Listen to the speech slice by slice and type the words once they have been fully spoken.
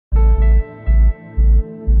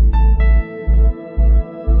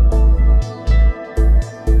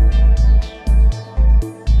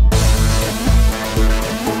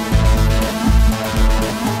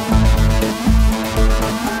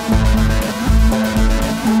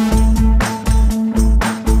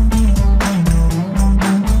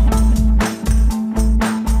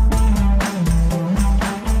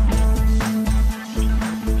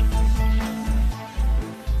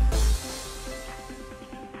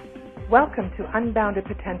Welcome to Unbounded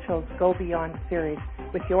Potential's Go Beyond series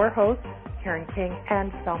with your hosts, Karen King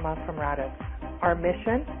and Selma from Radis. Our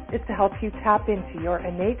mission is to help you tap into your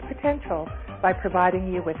innate potential by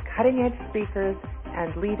providing you with cutting-edge speakers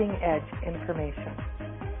and leading-edge information.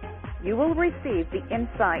 You will receive the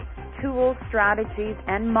insights, tools, strategies,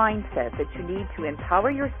 and mindset that you need to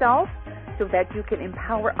empower yourself so that you can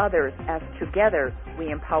empower others as together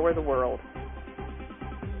we empower the world.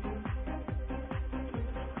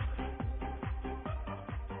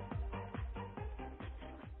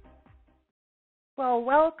 Well,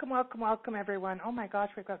 welcome, everyone. Oh, my gosh,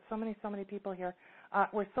 we've got so many people here.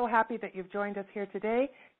 We're so happy that you've joined us here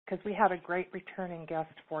today because we have a great returning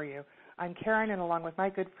guest for you. I'm Karen, and along with my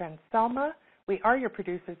good friend Selma, we are your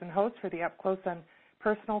producers and hosts for the Up Close and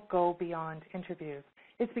Personal Go Beyond interviews.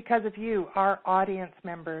 It's because of you, our audience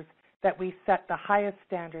members, that we set the highest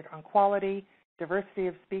standard on quality, diversity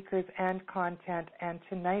of speakers, and content, and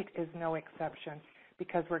tonight is no exception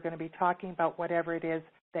because we're going to be talking about whatever it is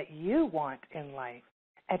that you want in life,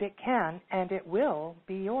 and it can and it will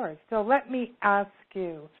be yours. So let me ask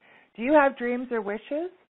you, do you have dreams or wishes?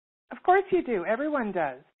 Of course you do. Everyone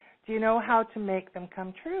does. Do you know how to make them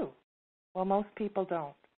come true? Well, most people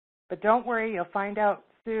don't. But don't worry, you'll find out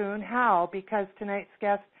soon how, because tonight's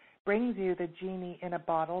guest brings you the genie in a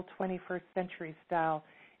bottle, 21st century style.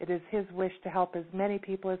 It is his wish to help as many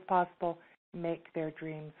people as possible make their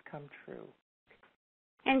dreams come true.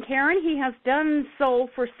 And Karen, he has done so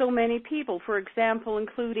for so many people, for example,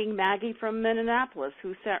 including Maggie from Minneapolis,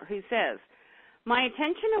 who says, my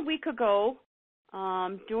intention a week ago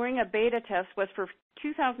during a beta test was for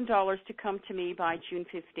 $2,000 to come to me by June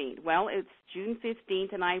 15th. Well, it's June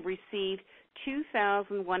 15th, and I received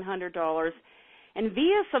 $2,100, and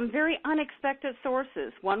via some very unexpected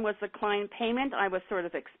sources. One was the client payment I was sort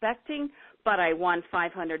of expecting, but I won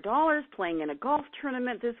 $500 playing in a golf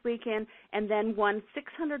tournament this weekend, and then won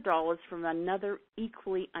 $600 from another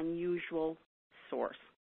equally unusual source.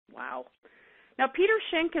 Wow. Now, Peter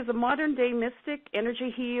Schenk is a modern-day mystic,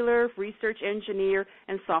 energy healer, research engineer,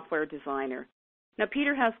 and software designer. Now,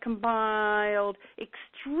 Peter has compiled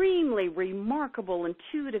extremely remarkable,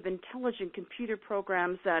 intuitive, intelligent computer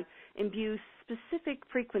programs that imbue specific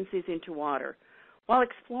frequencies into water. While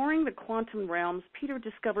exploring the quantum realms, Peter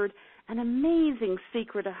discovered an amazing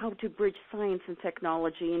secret of how to bridge science and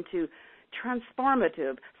technology into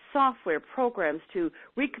transformative software programs to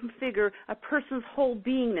reconfigure a person's whole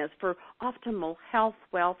beingness for optimal health,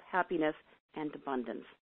 wealth, happiness, and abundance.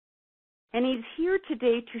 And he's here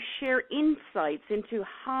today to share insights into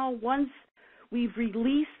how once we've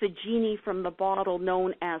released the genie from the bottle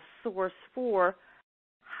known as Source 4,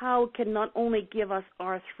 how it can not only give us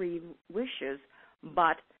our three wishes,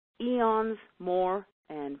 but eons more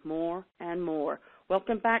and more and more.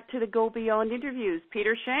 Welcome back to the Go Beyond interviews,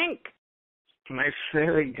 Peter Schenk. My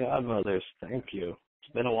fairy godmothers, thank you.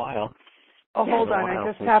 It's been a while. Oh, hold on, I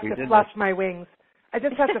just have to fluff my wings. I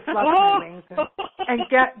just have to fluff my wings and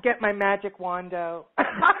get my magic wand out.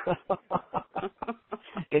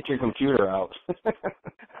 Get your computer out.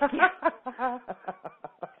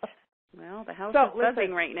 Well, the house is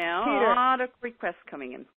buzzing right now. Peter, a lot of requests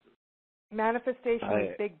coming in. Manifestation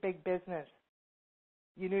is big business.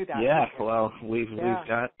 You knew that. Yeah, well, we've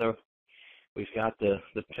got the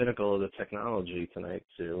pinnacle of the technology tonight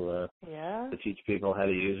to teach people how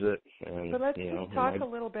to use it. And, so let's just talk a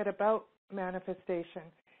little bit about manifestation.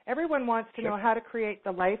 Everyone wants to know how to create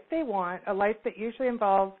the life they want, a life that usually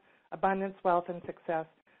involves abundance, wealth, and success.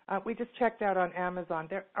 We just checked out on Amazon.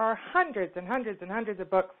 There are hundreds and hundreds and hundreds of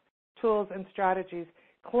books, tools, and strategies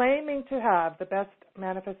claiming to have the best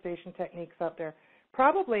manifestation techniques out there.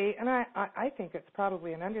 Probably, and I think it's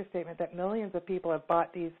probably an understatement that millions of people have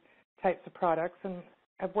bought these types of products and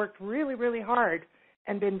have worked really, really hard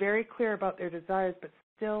and been very clear about their desires, but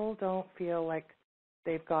still don't feel like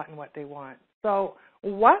they've gotten what they want. So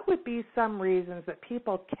what would be some reasons that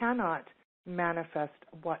people cannot manifest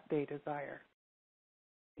what they desire?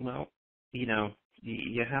 Well,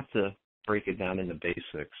 you have to break it down into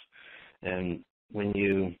basics. And when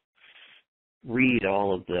you read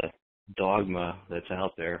all of the dogma that's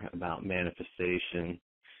out there about manifestation,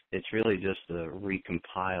 it's really just a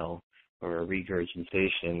recompile or a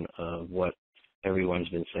regurgitation of what everyone's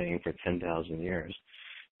been saying for 10,000 years.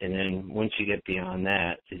 And then once you get beyond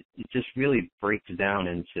that, it just really breaks down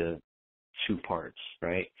into two parts,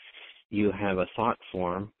 right? You have a thought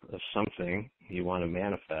form of something you want to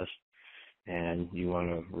manifest, and you want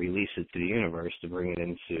to release it to the universe to bring it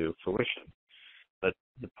into fruition. But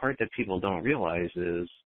the part that people don't realize is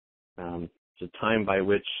the time by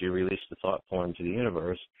which you release the thought form to the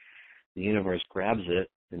universe grabs it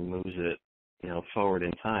and moves it forward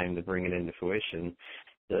in time to bring it into fruition,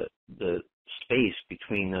 the space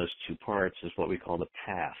between those two parts is what we call the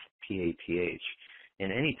path, P-A-T-H.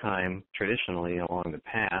 And any time traditionally along the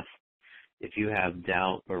path, if you have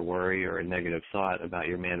doubt or worry or a negative thought about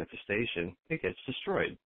your manifestation, it gets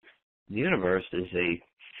destroyed. The universe is a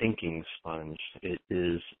thinking sponge. It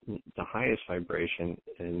is the highest vibration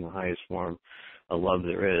and the highest form of love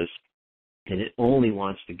there is, and it only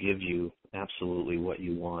wants to give you absolutely what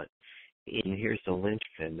you want. And here's the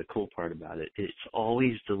linchpin, the cool part about it. It's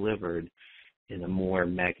always delivered in a more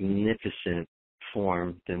magnificent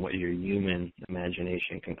form than what your human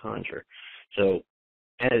imagination can conjure. So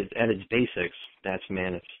at its basics, that's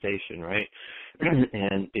manifestation, right?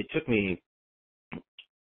 And it took me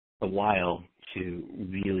a while to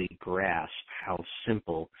really grasp how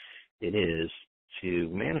simple it is to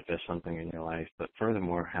manifest something in your life, but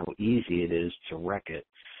furthermore, how easy it is to wreck it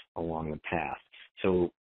along the path.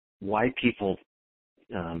 So why people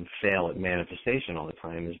fail at manifestation all the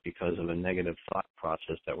time is because of a negative thought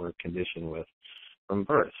process that we're conditioned with from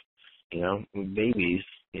birth. Babies,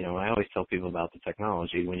 I always tell people about the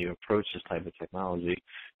technology. When you approach this type of technology,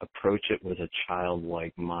 approach it with a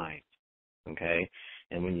childlike mind, okay?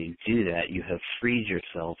 And when you do that, you have freed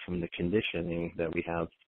yourself from the conditioning that we have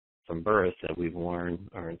from birth that we've worn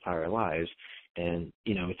our entire lives. And,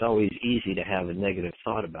 it's always easy to have a negative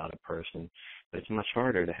thought about a person, but it's much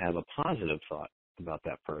harder to have a positive thought about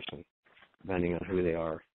that person, depending on who they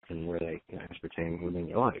are and where they ascertain within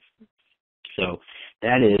your life. So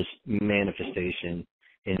that is manifestation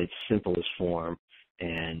in its simplest form,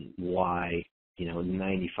 and why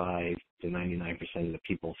 95 to 99% of the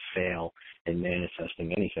people fail in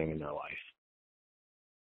manifesting anything in their life.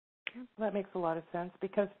 That makes a lot of sense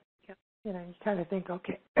because you kind of think,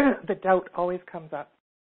 okay, the doubt always comes up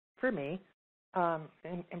for me,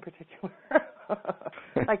 in particular.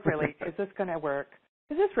 Like, really, is this going to work?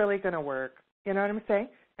 Is this really going to work? You know what I'm saying?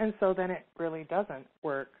 And so then it really doesn't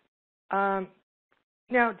work. Now,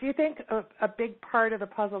 do you think a big part of the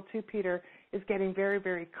puzzle too, Peter, is getting very,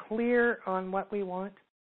 very clear on what we want?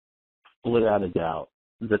 Without a doubt.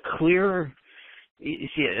 The clearer, you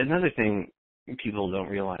see, another thing people don't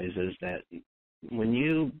realize is that when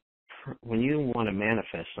you want to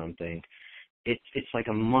manifest something, it's like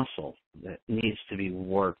a muscle that needs to be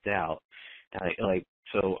worked out.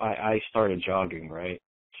 So I started jogging, right?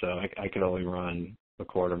 So I could only run a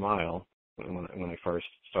quarter mile when I first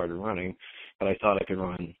started running, but I thought I could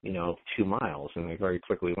run, 2 miles, and I very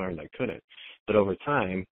quickly learned I couldn't. But over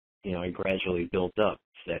time, I gradually built up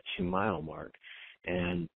to that 2-mile mark.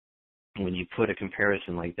 And when you put a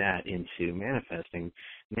comparison like that into manifesting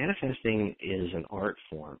is an art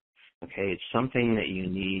form. Okay, it's something that you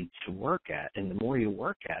need to work at, and the more you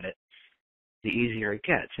work at it, the easier it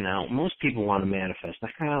gets. Now, most people want to manifest a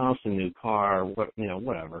house, a new car,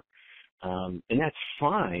 whatever. And that's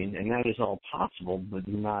fine, and that is all possible, but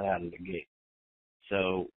not out of the gate.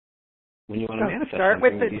 So when you want to manifest start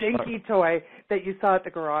with something, the dinky toy that you saw at the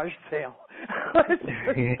garage sale. Let's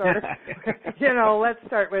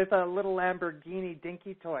start with a little Lamborghini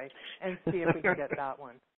dinky toy and see if we can get that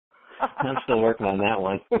one. I'm still working on that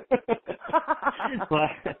one.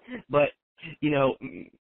 but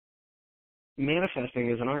manifesting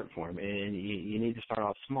is an art form, and you need to start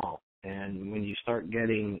off small. And when you start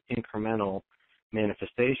getting incremental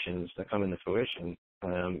manifestations that come into fruition,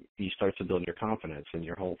 you start to build your confidence, and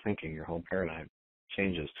your whole thinking, your whole paradigm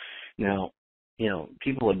changes. Now,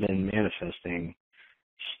 people have been manifesting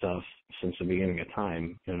stuff since the beginning of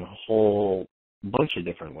time in a whole bunch of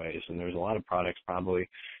different ways, and there's a lot of products probably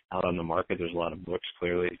out on the market. There's a lot of books,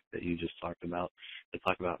 clearly, that you just talked about that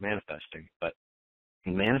talk about manifesting. But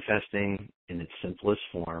manifesting in its simplest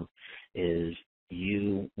form is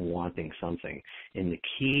you wanting something. And the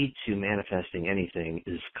key to manifesting anything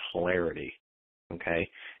is clarity, okay?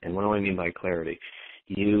 And what do I mean by clarity?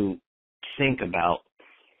 You think about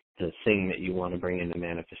the thing that you want to bring into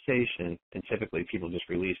manifestation, and typically people just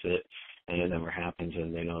release it, and it never happens,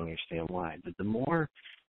 and they don't understand why. But the more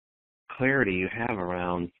clarity you have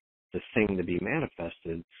around the thing to be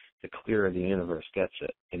manifested, the clearer the universe gets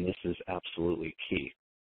it, and this is absolutely key.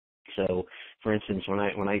 So, for instance, when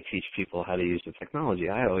I teach people how to use the technology,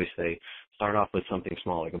 I always say start off with something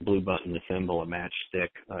small, like a blue button, a thimble, a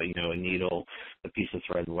matchstick, a needle, a piece of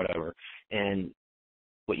thread, whatever. And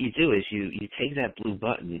what you do is you take that blue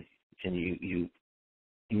button and you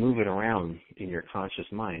move it around in your conscious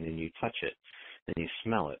mind, and you touch it, and you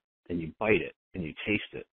smell it, and you bite it, and you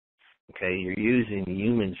taste it. Okay, you're using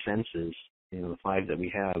human senses, the 5 that we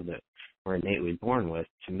have that we're innately born with,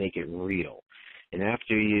 to make it real. And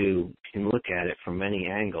after you can look at it from any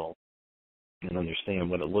angle, and understand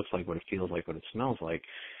what it looks like, what it feels like, what it smells like,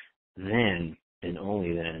 then and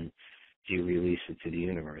only then do you release it to the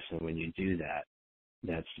universe. And when you do that,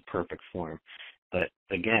 that's the perfect form. But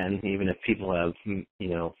again, even if people have,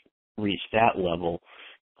 reached that level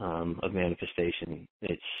of manifestation,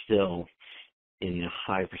 it's still in the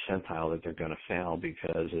high percentile that they're going to fail,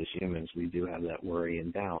 because as humans, we do have that worry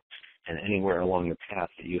and doubt. And anywhere along the path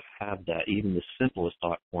that you have that, even the simplest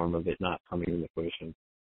thought form of it not coming into fruition,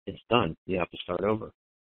 it's done. You have to start over.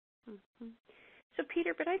 Mm-hmm. So,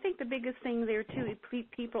 Peter, but I think the biggest thing there, too,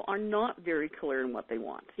 people are not very clear in what they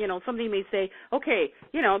want. Somebody may say, okay,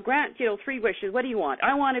 grant, 3 wishes. What do you want?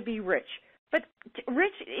 I want to be rich. But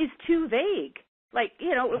rich is too vague. Like,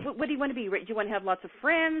 what do you want to be rich? Do you want to have lots of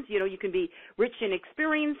friends? You can be rich in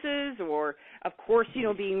experiences, or, of course,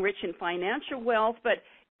 being rich in financial wealth. But,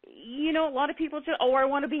 a lot of people say, I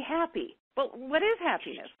want to be happy. But what is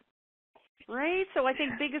happiness? Right? So I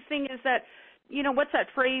think the biggest thing is that, what's that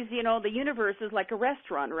phrase, the universe is like a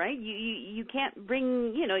restaurant, right? You can't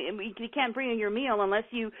bring, you can't bring in your meal unless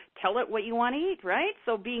you tell it what you want to eat, right?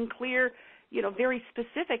 So being clear, very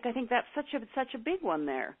specific, I think that's such a big one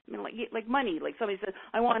there. I mean, like money, like somebody says,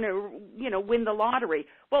 I want to, win the lottery.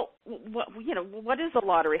 Well, what is the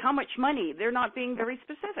lottery? How much money? They're not being very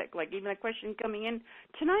specific, like even a question coming in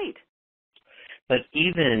tonight. But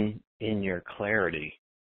even in your clarity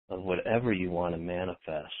of whatever you want to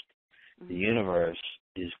manifest, the universe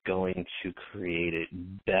is going to create it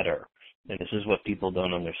better. And this is what people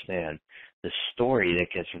don't understand. The story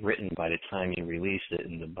that gets written by the time you release it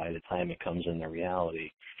and by the time it comes into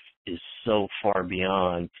reality is so far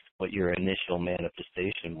beyond what your initial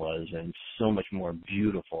manifestation was, and so much more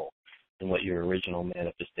beautiful than what your original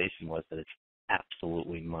manifestation was, that it's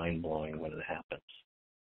absolutely mind-blowing when it happens.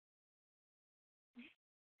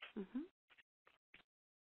 Mm-hmm.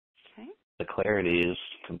 Okay. The clarity is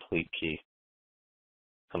complete key.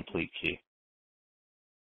 Complete key.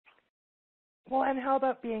 Well, and how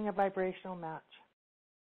about being a vibrational match?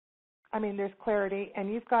 I mean, there's clarity,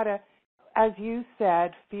 and you've got to, as you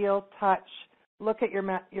said, feel, touch, look at your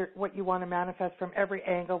what you want to manifest from every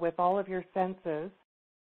angle with all of your senses,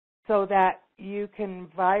 so that you can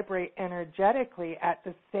vibrate energetically at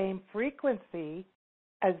the same frequency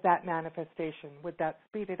as that manifestation. Would that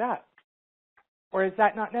speed it up? Or is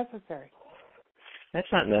that not necessary? That's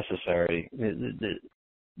not necessary.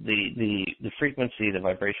 The frequency, the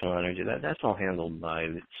vibrational energy, that's all handled by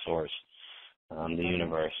the source, the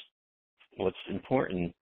universe. What's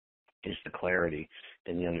important is the clarity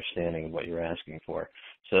and the understanding of what you're asking for.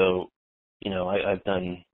 So, I've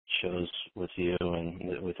done shows with you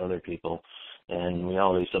and with other people, and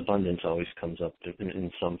abundance always comes up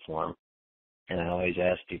in some form. And I always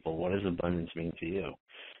ask people, what does abundance mean to you?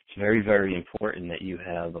 It's very, very important that you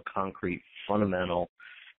have a concrete, fundamental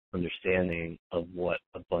understanding of what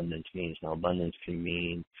abundance means. Now, abundance can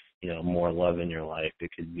mean, more love in your life.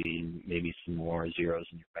 It could be maybe some more zeros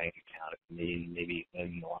in your bank account. It could mean maybe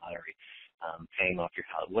winning the lottery, paying off your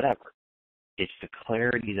house, whatever. It's the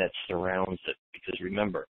clarity that surrounds it. Because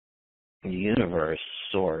remember, the universe,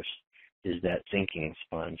 source, is that thinking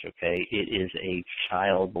sponge, okay? It is a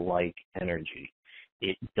childlike energy.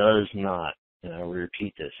 It does not, and I'll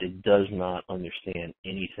repeat this, it does not understand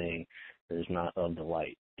anything that is not of the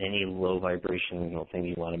light. Any low vibrational thing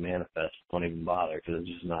you want to manifest, don't even bother, because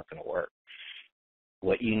it's just not going to work.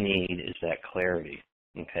 What you need is that clarity,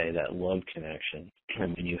 okay, that love connection.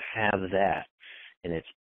 And when you have that, and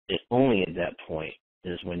it's only at that point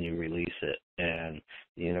is when you release it, and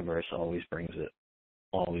the universe always brings it.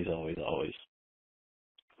 Always, always, always.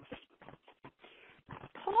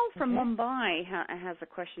 Paul from Mumbai has a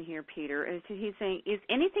question here, Peter. He's saying, is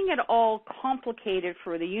anything at all complicated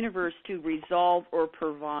for the universe to resolve or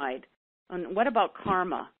provide? And what about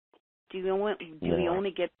karma? Do we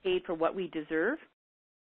only get paid for what we deserve?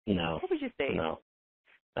 No. What would you say? No.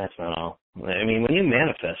 That's not all. I mean, when you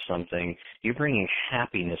manifest something, you're bringing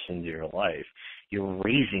happiness into your life. You're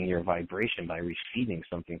raising your vibration by receiving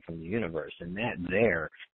something from the universe, and that there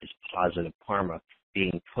is positive karma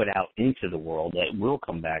being put out into the world that will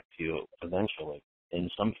come back to you eventually in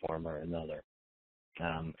some form or another.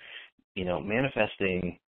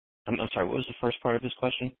 Manifesting, I'm sorry, what was the first part of this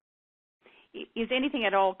question? Is anything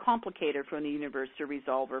at all complicated for the universe to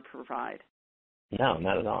resolve or provide? No,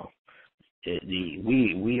 not at all.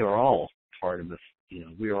 We are all part of this,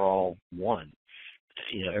 we are all one.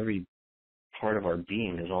 Every part of our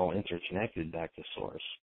being is all interconnected back to source.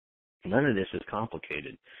 None of this is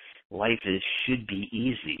complicated. Life should be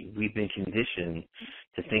easy. We've been conditioned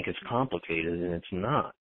to think it's complicated, and it's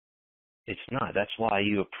not. It's not. That's why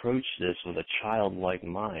you approach this with a childlike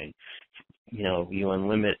mind. You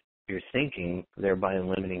unlimit your thinking, thereby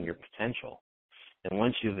limiting your potential. And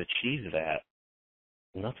once you've achieved that,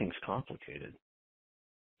 nothing's complicated.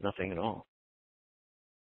 Nothing at all.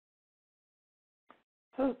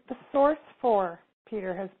 So the Source 4,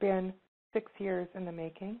 Peter, has been 6 years in the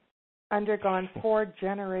making, undergone 4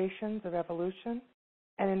 generations of evolution,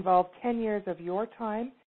 and involved 10 years of your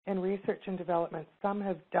time in research and development. Some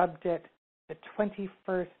have dubbed it the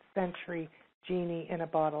 21st century genie in a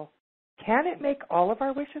bottle. Can it make all of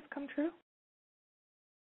our wishes come true?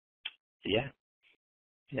 Yeah.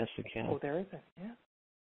 Yes, it can. Oh, there is it, yeah.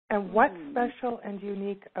 And what's special and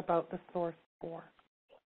unique about the Source 4?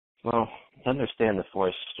 Well, to understand the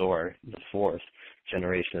fourth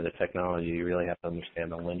generation of the technology, you really have to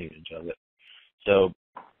understand the lineage of it. So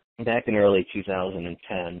back in early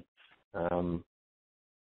 2010,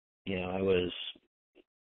 I was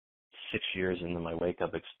 6 years into my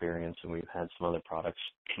wake-up experience, and we've had some other products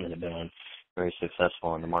that have been very successful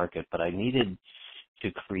on the market, but I needed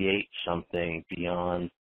to create something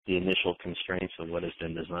beyond the initial constraints of what has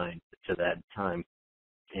been designed to that time.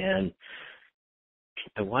 And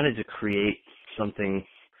I wanted to create something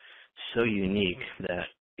so unique that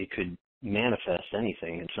it could manifest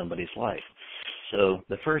anything in somebody's life. So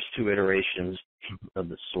the first 2 iterations of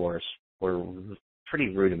the Source were pretty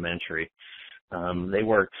rudimentary. They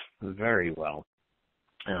worked very well.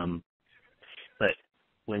 But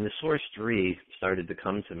when the Source 3 started to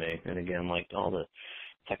come to me, and again, like all the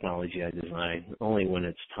technology I design, only when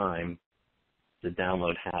it's time, the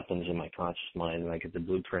download happens in my conscious mind and I get the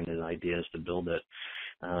blueprint and ideas to build it.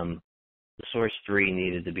 The Source 3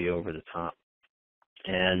 needed to be over the top.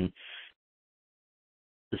 And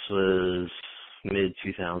this was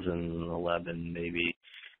mid-2011,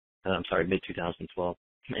 mid-2012.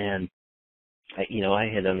 And I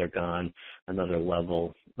had undergone another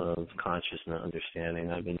level of consciousness understanding.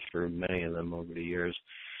 I've been through many of them over the years.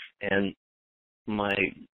 And my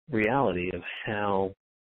reality of how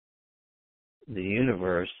the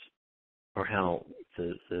universe, or how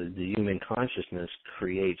the human consciousness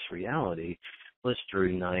creates reality, was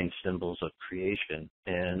through 9 symbols of creation.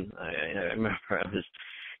 And I remember I was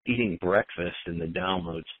eating breakfast and the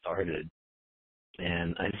download started.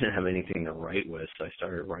 And I didn't have anything to write with, so I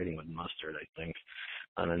started writing with mustard, I think,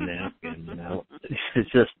 on a napkin,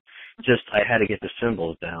 It's just I had to get the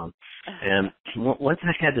symbols down. And once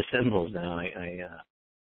I had the symbols down, I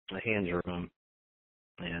hand drew them,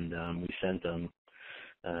 and we sent them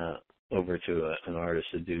over to an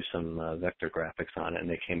artist to do some vector graphics on it, and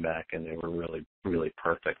they came back, and they were really, really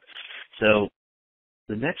perfect. So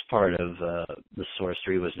the next part of the Source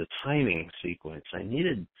 3 was the timing sequence. I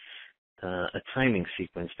needed a timing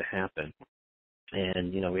sequence to happen.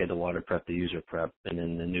 And, we had the water prep, the user prep, and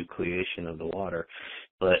then the nucleation of the water.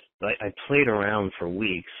 But I played around for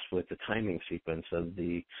weeks with the timing sequence of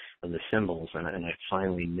the symbols, and I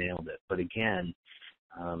finally nailed it. But again,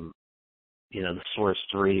 the Source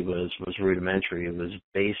 3 was rudimentary. It was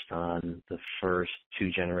based on the first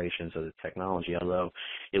 2 generations of the technology, although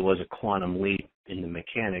it was a quantum leap in the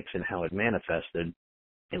mechanics and how it manifested.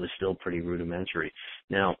 It was still pretty rudimentary.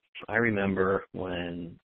 Now, I remember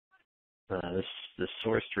when the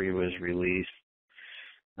Source 3 was released,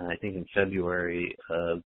 I think in February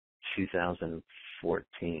of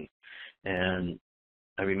 2014. And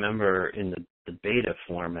I remember in the beta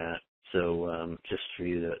format, so just for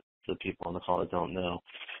you, the people on the call that don't know,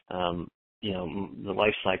 the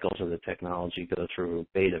life cycles of the technology go through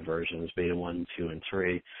beta versions, beta 1, 2, and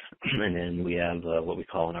 3, and then we have what we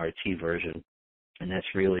call an RT version. And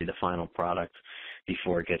that's really the final product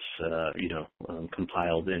before it gets,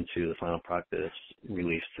 compiled into the final product that's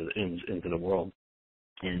released into the world.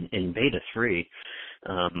 In Beta 3,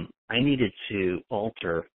 I needed to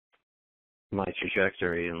alter my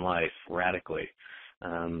trajectory in life radically.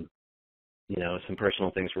 Some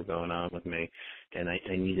personal things were going on with me, and I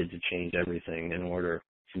needed to change everything in order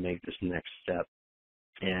to make this next step.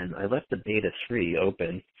 And I left the Beta 3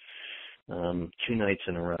 open 2 nights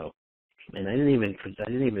in a row. And I didn't even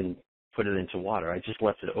put it into water. I just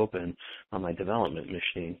left it open on my development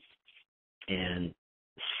machine. And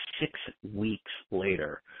 6 weeks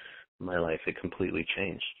later, my life had completely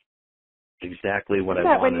changed. Exactly what I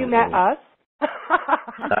wanted. Is that when you met us?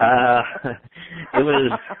 It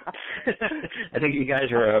was. I think you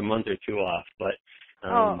guys were a month or 2 off, but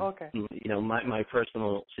okay. My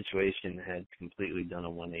personal situation had completely done a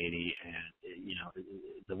 180, and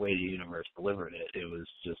the way the universe delivered it, it was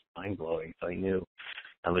just mind blowing. So I knew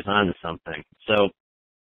I was onto something. So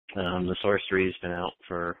the Source 3 has been out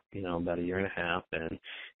for about 1.5 years, and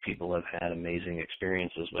people have had amazing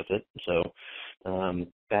experiences with it. So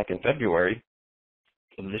back in February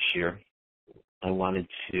of this year, I wanted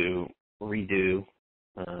to redo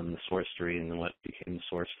the Source 3 and then what became the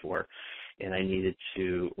Source 4, and I needed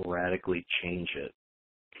to radically change it,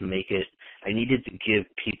 I needed to give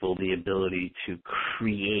people the ability to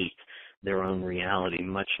create their own reality,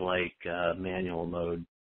 much like manual mode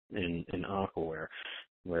in Aquaware,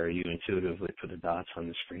 where you intuitively put the dots on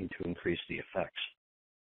the screen to increase the effects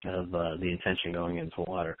of the intention going into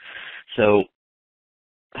water. So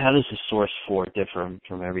how does the Source 4 differ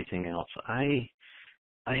from everything else? I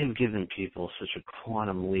have given people such a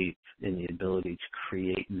quantum leap in the ability to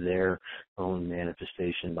create their own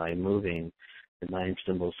manifestation by moving the 9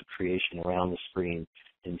 symbols of creation around the screen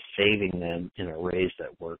and saving them in arrays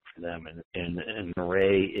that work for them. And an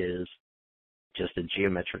array is just a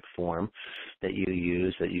geometric form that you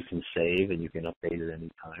use that you can save and you can update at any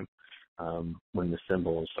time when the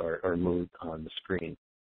symbols are moved on the screen.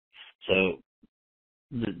 So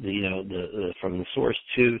from the Source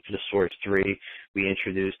 2 to the Source 3, we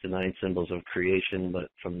introduced the 9 symbols of creation, but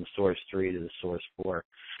from the Source 3 to the Source 4.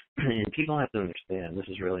 And people have to understand, this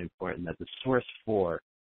is really important, that the Source 4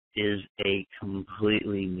 is a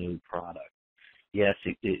completely new product. Yes,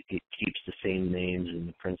 it keeps the same names and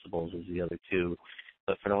the principles as the other two,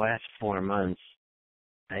 but for the last 4 months,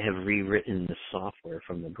 I have rewritten the software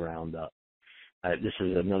from the ground up. This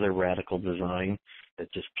is another radical design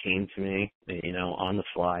that just came to me, on the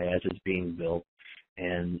fly as it's being built,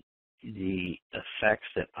 and the effects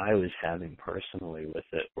that I was having personally with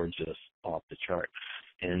it were just off the chart.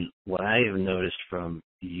 And what I have noticed from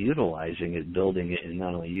utilizing it, building it, and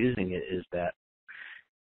not only using it is that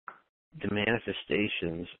the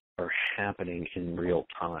manifestations are happening in real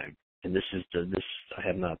time. And this I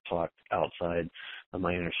have not talked outside of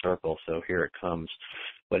my inner circle, so here it comes.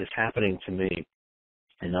 What is happening to me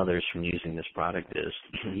and others from using this product is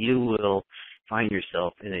you will find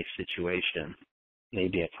yourself in a situation,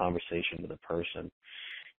 maybe a conversation with a person,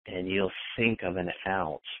 and you'll think of an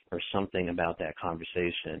out or something about that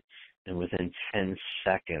conversation, and within 10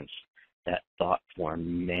 seconds, that thought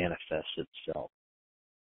form manifests itself.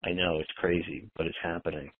 I know it's crazy, but it's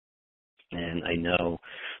happening. And I know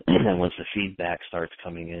that once the feedback starts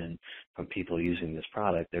coming in from people using this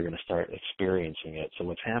product, they're going to start experiencing it. So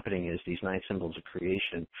what's happening is these 9 symbols of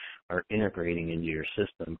creation are integrating into your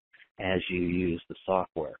system as you use the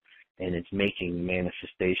software, and it's making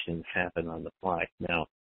manifestations happen on the fly. Now,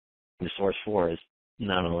 the Source 4 is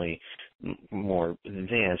not only more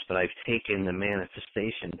advanced, but I've taken the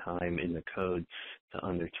manifestation time in the code to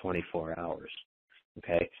under 24 hours.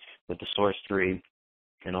 Okay? With the Source 3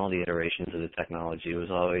 and all the iterations of the technology, it was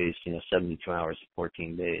always, 72 hours to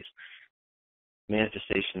 14 days.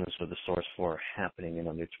 Manifestations with the Source 4 are happening in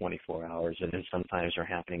under 24 hours, and then sometimes are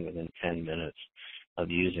happening within 10 minutes of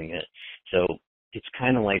using it. So it's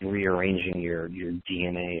kind of like rearranging your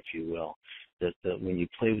DNA, if you will. That when you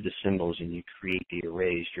play with the symbols and you create the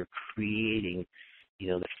arrays, you're creating,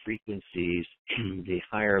 the frequencies, the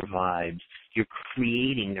higher vibes. You're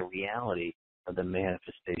creating the reality of the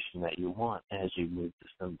manifestation that you want as you move the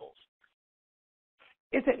symbols.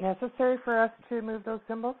 Is it necessary for us to move those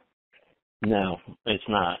symbols? No, it's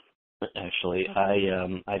not, actually.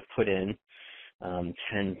 Okay. I put in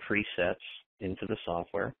 10 presets into the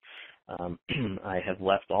software. I have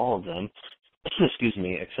left all of them,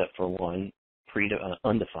 except for one,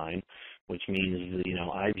 undefined, which means,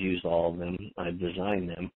 I've used all of them. I've designed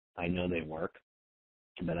them. I know they work.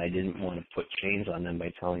 But I didn't want to put chains on them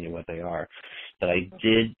by telling you what they are. But I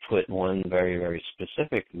did put one very, very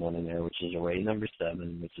specific one in there, which is array number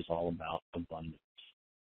 7, which is all about abundance.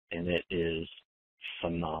 And it is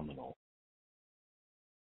phenomenal.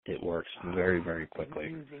 It works very, very quickly.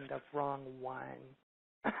 I'm using the wrong one.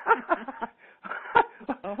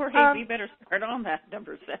 Oh, hey, we better start on that,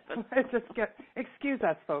 number 7. Excuse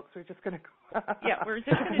us, folks. We're just going to... Yeah, we're just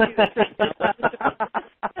going to do this right now.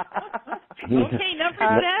 Okay,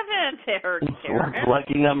 number 7, Karen.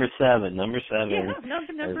 Lucky number 7. Number 7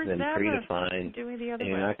 number has been 7. predefined. Doing the other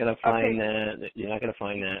You're one. not going to find that. You're not going to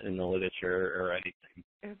find that in the literature or anything.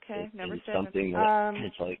 Okay, number it's 7. Something that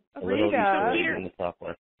it's like a little Peter, in the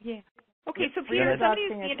software. Yeah. Okay, so Peter,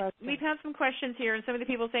 we've had some questions here, and some of the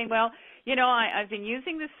people saying, well, I've been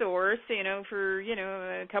using the Source, for,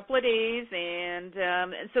 a couple of days, and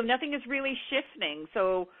so nothing is really shifting.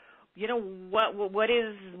 So, what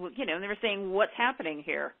is, they were saying, what's happening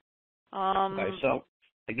here? Okay, so,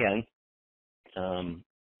 again,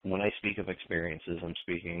 when I speak of experiences, I'm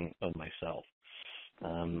speaking of myself.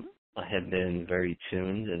 I have been very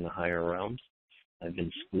tuned in the higher realms. I've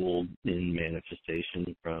been schooled in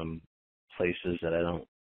manifestation from places that I don't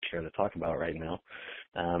care to talk about right now.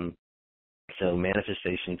 So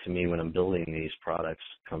manifestation to me when I'm building these products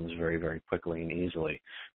comes very, very quickly and easily.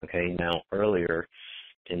 Okay, now earlier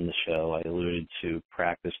in the show I alluded to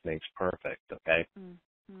practice makes perfect, okay?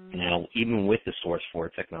 Mm-hmm. Now, even with the Source 4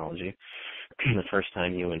 technology, the first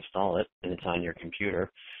time you install it and it's on your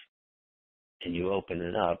computer and you open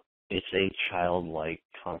it up, it's a childlike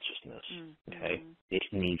consciousness, okay? It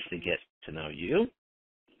needs to get to know you,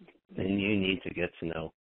 and you need to get to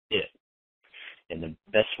know it. And the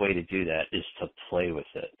best way to do that is to play with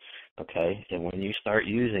it, okay? And when you start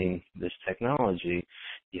using this technology,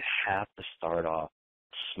 you have to start off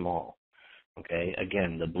small, okay?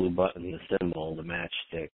 Again, the blue button, the symbol, the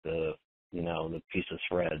matchstick, the piece of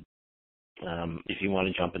thread. If you want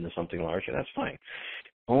to jump into something larger, that's fine.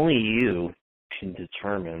 Only you can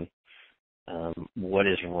determine what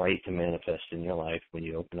is right to manifest in your life when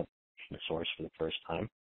you open up the Source for the first time.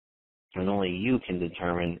 And only you can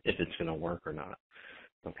determine if it's going to work or not,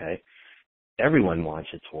 okay? Everyone wants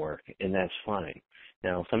it to work, and that's fine.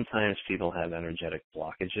 Now, sometimes people have energetic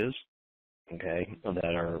blockages, okay,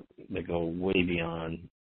 that go way beyond,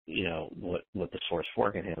 what the Source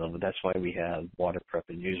 4 can handle, but that's why we have water prep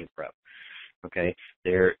and user prep, okay?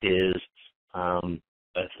 There is a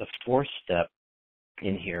fourth step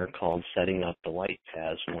in here called setting up the light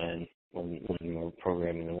paths when we're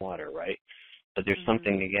programming the water, right? But there's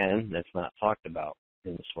something, again, that's not talked about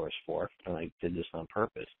in the Source 4, and I did this on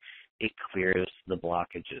purpose. It clears the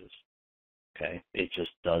blockages, okay? It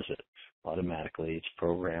just does it automatically. It's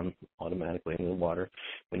programmed automatically in the water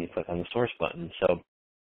when you click on the Source button. So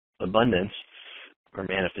abundance or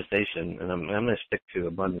manifestation, and I'm going to stick to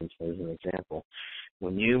abundance as an example.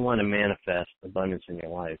 When you want to manifest abundance in your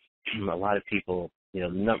life, a lot of people,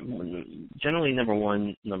 generally number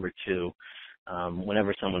one, number two,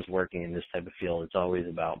 whenever someone's working in this type of field, it's always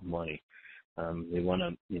about money. They want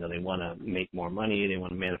to make more money, they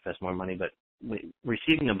want to manifest more money, but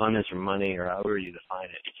receiving abundance or money, or however you define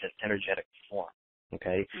it, it's an energetic form,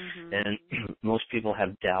 okay? And most people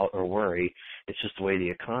have doubt or worry. It's just the way the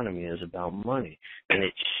economy is about money, and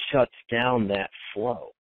it shuts down that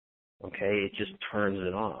flow, okay? It just turns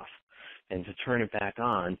it off. And to turn it back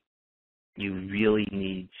on, you really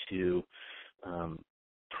need to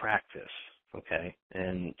practice. Okay,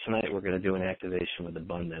 and tonight we're going to do an activation with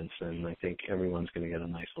abundance, and I think everyone's going to get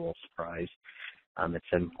a nice little surprise at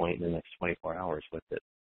some point in the next 24 hours with it.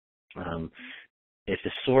 If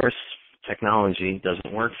the Source technology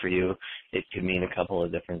doesn't work for you, it could mean a couple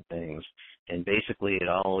of different things, and basically it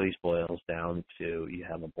always boils down to you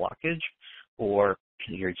have a blockage or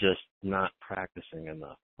you're just not practicing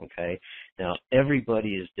enough, okay? Now,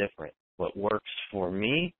 everybody is different. What works for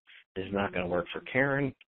me is not going to work for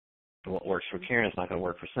Karen. What works for Karen is not going to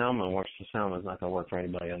work for Selma, and what works for Selma is not going to work for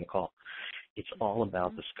anybody on the call. It's all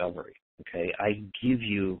about discovery, okay? I give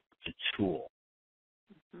you the tool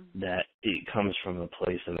that it comes from a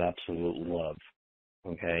place of absolute love,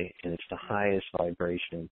 okay? And it's the highest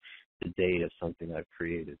vibration to date of something I've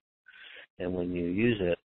created. And when you use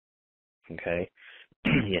it, okay,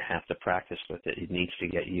 you have to practice with it. It needs to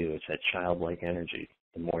get you. It's that childlike energy.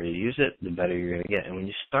 The more you use it, the better you're going to get. And when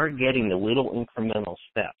you start getting the little incremental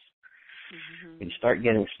steps, when you start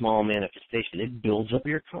getting small manifestation, it builds up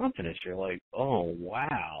your confidence. You're like, oh,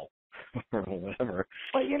 wow, or whatever.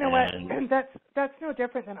 Well, you know what? That's no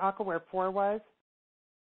different than Aquaware 4 was.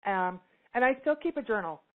 And I still keep a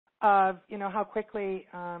journal of, how quickly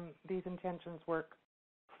these intentions work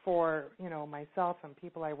for, myself and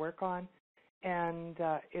people I work on. And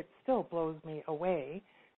it still blows me away.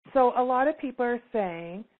 So a lot of people are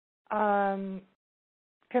saying,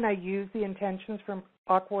 can I use the intentions from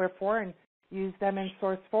Aquaware 4 and use them in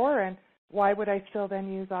Source 4? And why would I still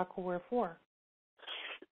then use Aquaware 4?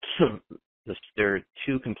 There are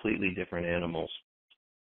two completely different animals.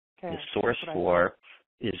 Okay. The Source 4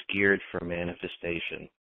 is geared for manifestation.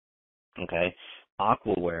 Okay?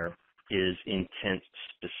 Aquaware is intent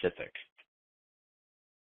specific.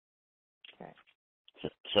 Okay.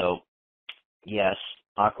 So yes,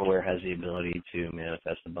 Aquaware has the ability to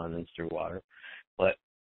manifest abundance through water, but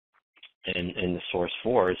and the Source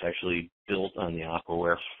 4 is actually built on the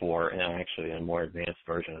Aquaware 4 and actually a more advanced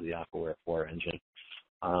version of the Aquaware 4 engine.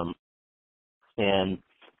 And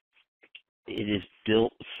it is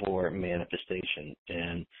built for manifestation,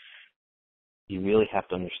 and you really have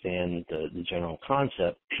to understand the general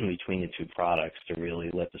concept between the two products to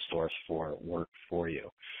really let the Source 4 work for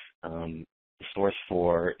you. The Source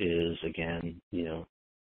 4 is, again,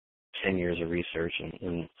 10 years of research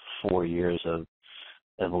and 4 years of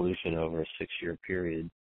evolution over a 6-year period.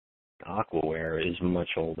 Aquaware is much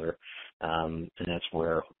older, and that's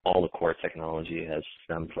where all the core technology has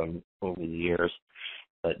stemmed from over the years.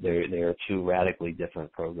 but they are two radically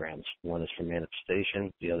different programs. One is for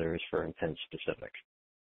manifestation, the other is for intent specific.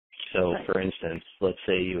 So, Right. for instance, let's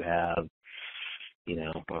say you have,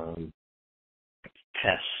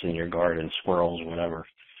 pests in your garden, squirrels, whatever,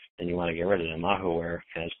 and you want to get rid of them. AquaWare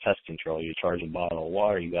has pest control. You charge a bottle of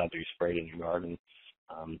water, you go out there, you spray it in your garden,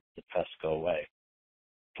 the pests go away.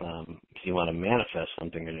 If you want to manifest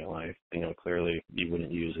something in your life, clearly you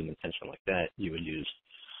wouldn't use an intention like that. You would use,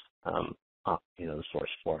 the source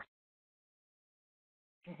for.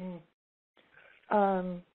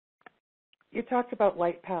 Mm-hmm. You talked about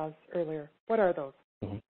light paths earlier. What are those?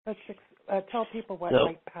 Mm-hmm. Let's tell people what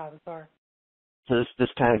light paths are. So this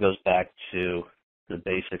kind of goes back to the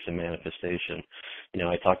basics of manifestation.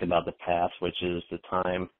 I talked about the path, which is the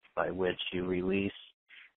time by which you release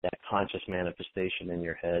that conscious manifestation in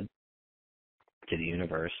your head to the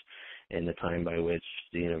universe, and the time by which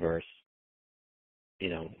the universe,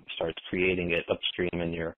 starts creating it upstream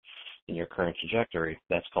in your current trajectory.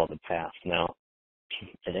 That's called the path. Now,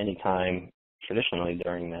 at any time, traditionally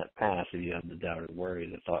during that path, if you have the doubt or worry,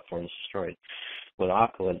 the thought form is destroyed. What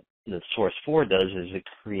the Source 4 does is it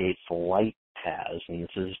creates light paths, and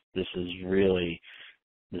this is really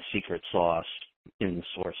the secret sauce in the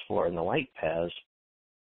Source 4. And the light paths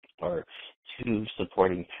are two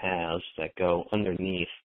supporting paths that go underneath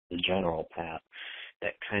the general path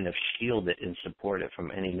that kind of shield it and support it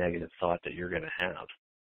from any negative thought that you're going to have.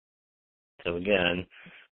 So again,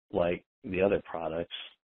 like the other products,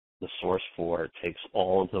 the Source 4 takes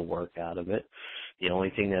all of the work out of it. The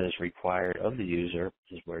only thing that is required of the user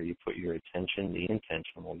is where you put your attention, the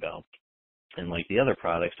intention will go. And like the other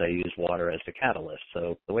products, I use water as the catalyst.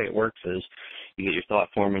 So the way it works is you get your thought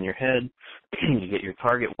form in your head, you get your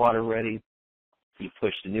target water ready, you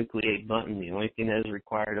push the nucleate button. The only thing that is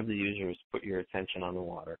required of the user is put your attention on the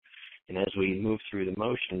water. And as we move through the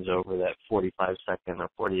motions over that 45-second or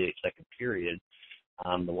 48-second period,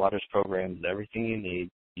 the water's programmed with everything you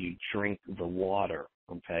need. You drink the water,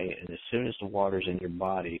 okay? And as soon as the water's in your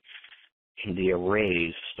body, the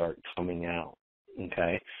arrays start coming out,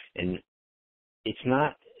 okay? And it's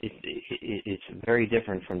very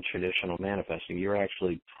different from traditional manifesting. You're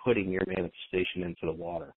actually putting your manifestation into the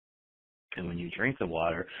water. And when you drink the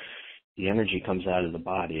water, the energy comes out of the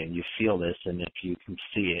body, and you feel this, and if you can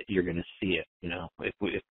see it, you're going to see it.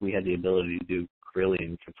 If we had the ability to do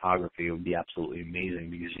brilliant photography, it would be absolutely amazing,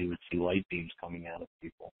 because you would see light beams coming out of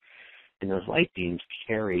people. And those light beams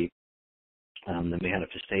carry the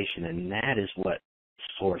manifestation, and that is what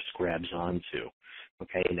Source grabs onto.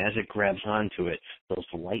 Okay, and as it grabs onto it, those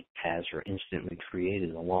light paths are instantly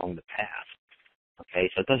created along the path. Okay,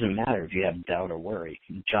 so it doesn't matter if you have doubt or worry.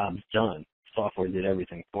 The job's done. Software did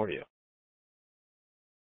everything for you.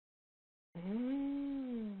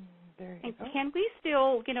 There you go. Can we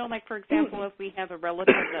still, like for example, if we have a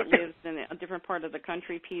relative that lives in a different part of the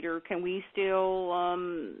country, Peter, can we still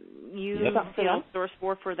use Source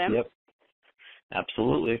 4 for them? Yep,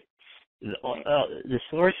 absolutely. The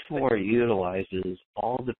Source 4 utilizes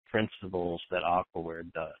all the principles that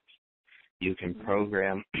AquaWare does. You can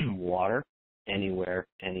program water anywhere,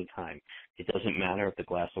 anytime. It doesn't matter if the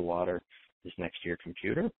glass of water is next to your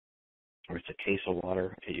computer or it's a case of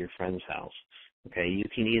water at your friend's house. Okay, you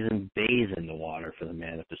can even bathe in the water for the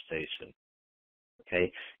manifestation.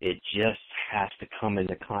 Okay, it just has to come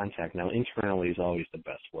into contact. Now, internally is always the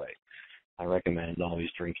best way. I recommend always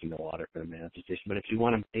drinking the water for the manifestation. But if you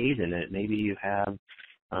want to bathe in it, maybe you have,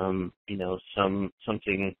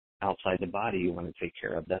 something outside the body you want to take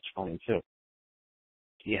care of. That's fine too.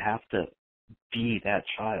 You have to be that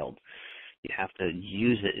child. You have to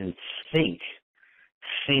use it and think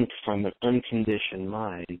from an unconditioned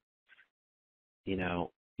mind.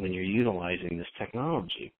 When you're utilizing this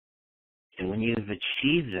technology. And when you've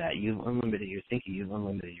achieved that, you've unlimited your thinking, you've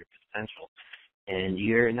unlimited your potential. And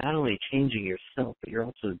you're not only changing yourself, but you're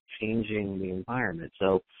also changing the environment.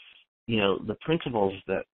 So, the principles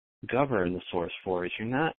that govern the Source 4 is you're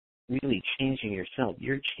not really changing yourself.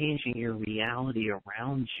 You're changing your reality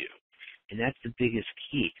around you. And that's the biggest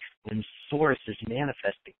key. When Source is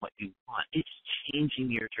manifesting what you want, it's changing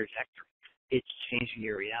your trajectory. It's changing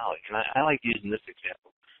your reality. And I like using this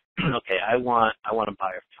example. Okay, I want to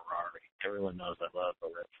buy a Ferrari. Everyone knows I love a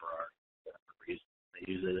red Ferrari for whatever reason.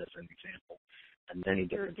 I use it as an example at many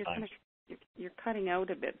different times. You're cutting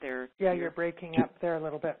out a bit there. Yeah, you're breaking up there a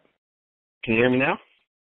little bit. Can you hear me now?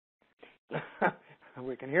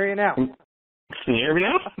 We can hear you now. Can you hear me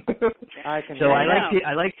now? I can. So hear you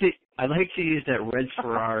now. I like to use that red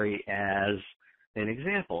Ferrari as an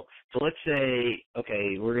example. So let's say,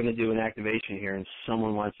 okay, we're going to do an activation here and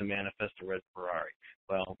someone wants to manifest a red Ferrari.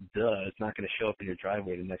 Well, duh, it's not going to show up in your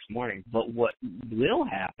driveway the next morning. But what will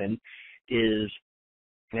happen is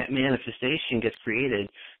that manifestation gets created.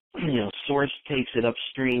 Source takes it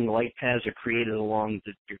upstream. Light paths are created along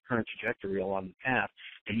your current trajectory along the path,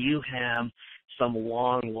 and you have some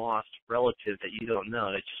long-lost relative that you don't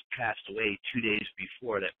know that just passed away 2 days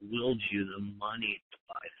before that willed you the money to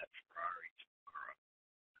buy that Ferrari tomorrow.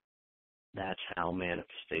 That's how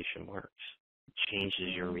manifestation works. It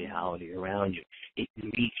changes your reality around you. It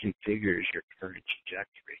reconfigures your current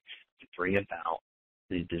trajectory to bring about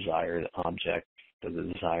the desired object or the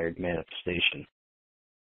desired manifestation.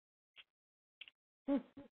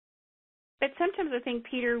 But sometimes I think,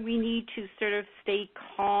 Peter, we need to sort of stay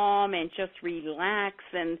calm and just relax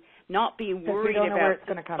and not be worried about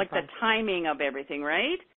the timing of everything,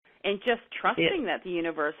 right? And just trusting that the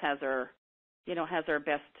universe has our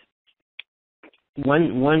best.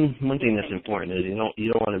 One thing that's important is you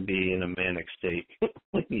don't want to be in a manic state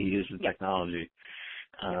when you use the technology,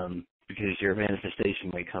 because your manifestation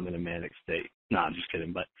might come in a manic state. No, I'm just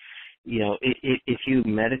kidding. But if you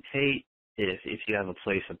meditate, if you have a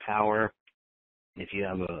place of power, if you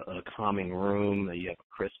have a calming room, you have a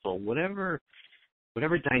crystal, whatever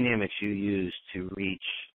dynamics you use to reach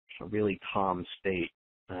a really calm state,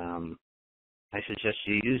 I suggest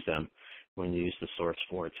you use them when you use the Source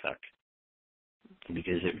 4 tech,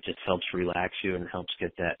 because it just helps relax you and helps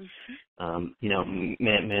get that,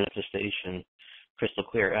 manifestation crystal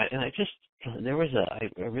clear. I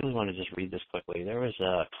really want to just read this quickly. There was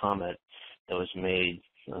a comment that was made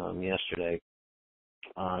yesterday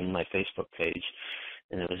on my Facebook page,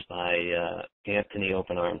 and it was by Anthony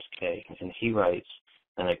Open Arms K, and he writes,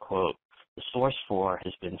 and I quote, "The Source 4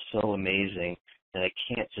 has been so amazing that I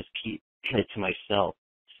can't just keep it to myself.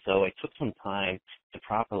 So I took some time to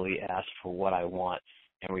properly ask for what I want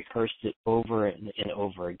and rehearsed it over and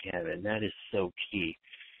over again, and that is so key.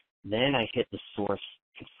 Then I hit the Source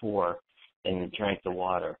 4 and drank the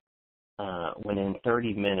water. When in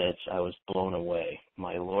 30 minutes, I was blown away.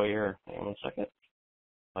 My lawyer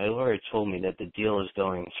told me that the deal is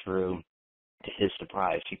going through, to his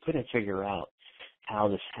surprise. He couldn't figure out how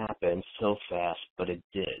this happened so fast, but it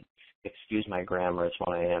did. Excuse my grammar, it's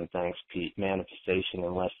what I am. Thanks, Pete. Manifestation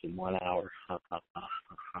in less than 1 hour."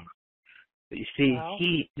 But you see, wow.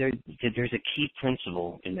 There's a key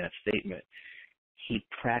principle in that statement. He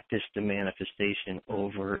practiced the manifestation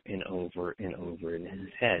over and over and over in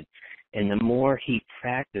his head. And the more he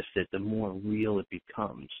practiced it, the more real it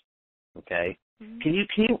becomes. Okay? Mm-hmm.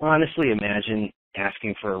 Can you honestly imagine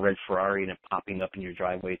asking for a red Ferrari and it popping up in your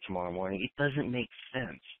driveway tomorrow morning? It doesn't make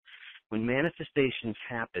sense. When manifestations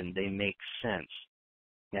happen, they make sense.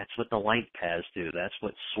 That's what the light paths do. That's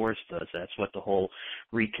what Source does. That's what the whole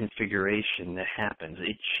reconfiguration that happens.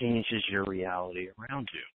 It changes your reality around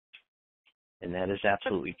you. And that is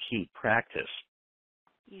absolutely key. Practice.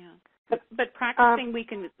 Yeah. But practicing, we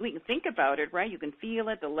can think about it, right? You can feel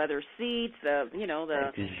it. The leather seats, the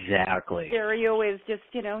exactly. stereo is just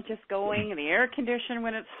going, and the air conditioner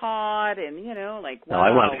when it's hot, and wow. No,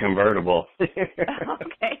 I want a convertible.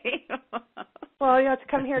 Okay. Well, you have to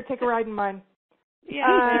come here, take a ride in mine.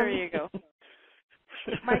 Yeah, there you go.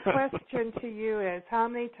 My question to you is, how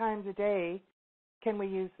many times a day can we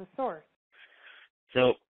use the Source?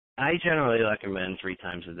 So I generally recommend 3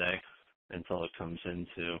 times a day until it comes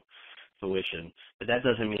into fruition. But that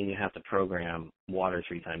doesn't mean you have to program water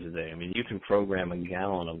 3 times a day. I mean, you can program a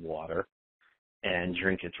gallon of water and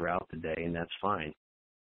drink it throughout the day, and that's fine.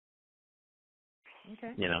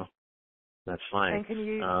 Okay. That's fine. And can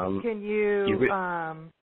you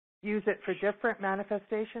use it for different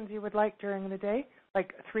manifestations you would like during the day,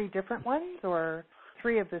 like 3 different ones, or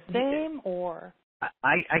 3 of the same, or?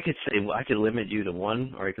 I could say, I could limit you to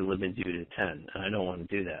 1, or I could limit you to 10, and I don't want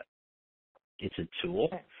to do that. It's a tool.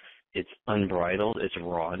 Okay. It's unbridled. It's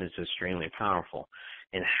raw, and it's extremely powerful.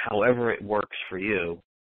 And however it works for you,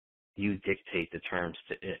 you dictate the terms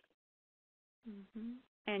to it. Mm-hmm.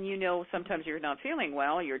 And sometimes you're not feeling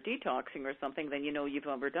well, you're detoxing or something, then you've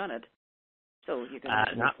overdone it. So you can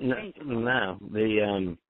change it. No.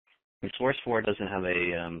 The Source 4 does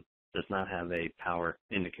not have a power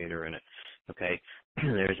indicator in it. Okay,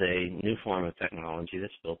 there's a new form of technology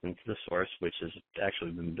that's built into the Source, which has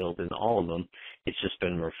actually been built into all of them. It's just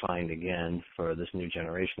been refined again for this new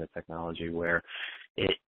generation of technology, where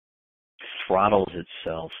it throttles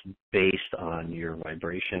itself based on your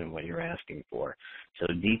vibration and what you're asking for. So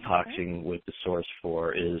detoxing with the Source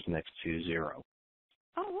 4 is next to 0.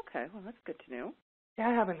 Oh, okay. Well, that's good to know. Yeah,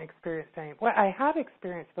 I haven't experienced any. What I have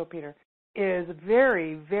experienced, though, Peter, is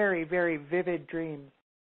very, very, very vivid dreams.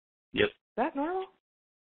 Yep. Is that normal?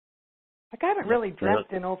 Like I haven't really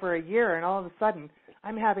dreamt in over a year, and all of a sudden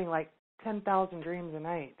I'm having like 10,000 dreams a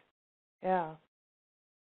night. Yeah.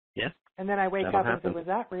 Yeah. And then I wake That'll up happen. and say, was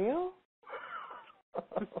that real?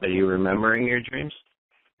 Are you remembering your dreams?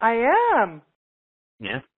 I am.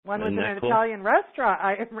 Yeah. One was Isn't in that an cool? Italian restaurant.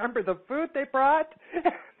 I remember the food they brought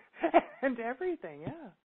and everything.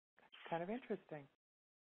 Yeah. Kind of interesting.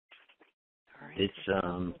 It's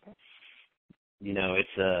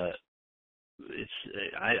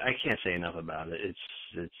I can't say enough about it.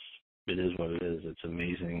 It is what it is. It's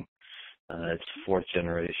amazing. It's fourth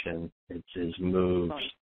generation. It has moved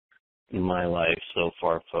my life so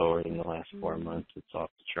far forward in the last 4 months. It's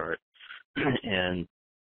off the chart. And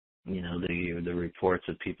the reports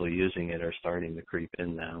of people using it are starting to creep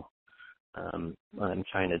in now. I'm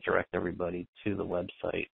trying to direct everybody to the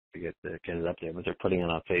website to get it up there, but they're putting it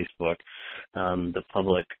on Facebook. The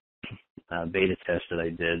public beta test that I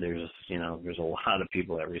did, there's a lot of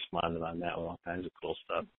people that responded on that with all kinds of cool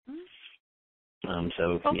stuff.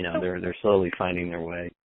 They're slowly finding their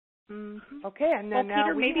way. Mm-hmm. Okay, and then now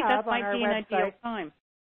Peter, we maybe have that might on be our an website, ideal time.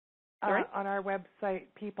 on our website,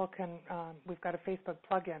 people can, we've got a Facebook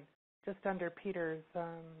plugin just under Peter's,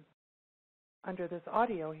 under this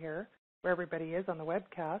audio here, where everybody is on the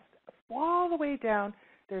webcast. All the way down,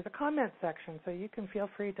 there's a comment section, so you can feel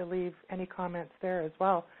free to leave any comments there as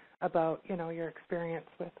well about, your experience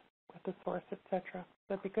with the source, etc.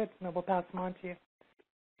 That'd be good, and we'll pass them on to you.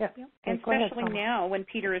 Yeah. And Okay, especially now when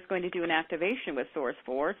Peter is going to do an activation with Source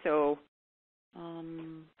 4, so, I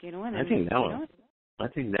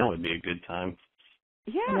think that would be a good time.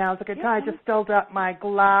 Yeah. Now's a good time. I just filled up my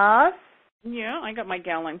glass. Yeah, I got my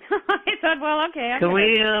gallon. I thought, well, okay.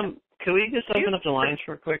 Can we just open up the lines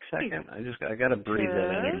for a quick second? I got to breathe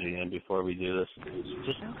that energy in before we do this.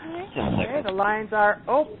 Just a second. Okay, the lines are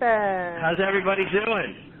open. How's everybody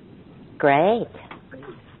doing? Great.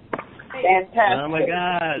 Fantastic. Oh my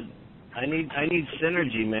God, I need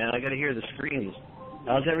synergy, man. I got to hear the screams.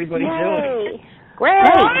 How's everybody doing? Great.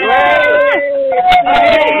 All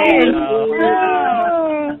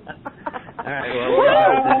right, well,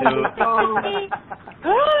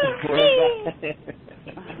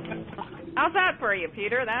 how's that for you,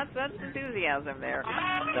 Peter? That's enthusiasm there.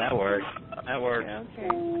 That works. Okay.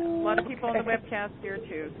 A lot of people on the webcast here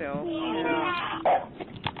too, so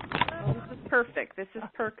this is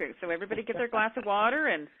perfect. So everybody get their glass of water,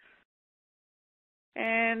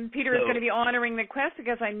 and Peter is going to be honoring the request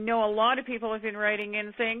because I know a lot of people have been writing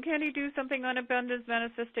in saying, can he do something on abundance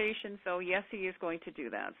manifestation? So yes, he is going to do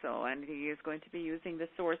that. And he is going to be using the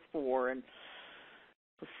Source 4, and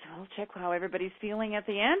we'll check how everybody's feeling at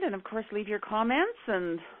the end, and of course leave your comments,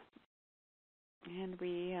 and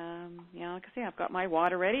we like I say, I've got my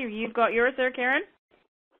water ready. You've got yours there, Karen?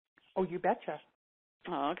 Oh, you betcha.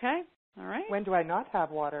 Okay. All right. When do I not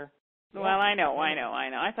have water? Well, I know.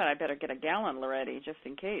 I thought I better get a gallon ready just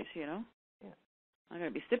in case, Yeah. I'm going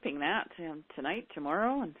to be sipping that tonight,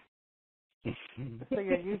 tomorrow. And So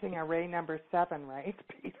you're using array number 7, right,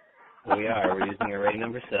 Peter? We are. We're using array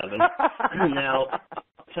number 7. Now,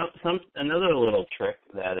 another little trick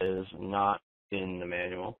that is not in the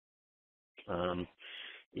manual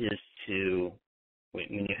is to, when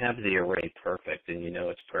you have the array perfect and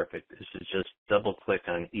it's perfect, is to just double-click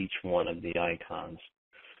on each one of the icons.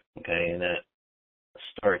 Okay, and that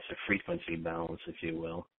starts a frequency balance, if you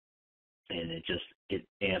will, and it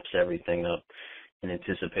amps everything up in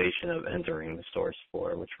anticipation of entering the Source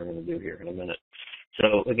 4, which we're going to do here in a minute.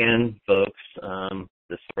 So again, folks,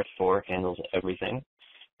 the Source 4 handles everything.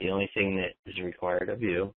 The only thing that is required of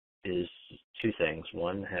you is 2 things.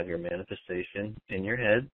 1, have your manifestation in your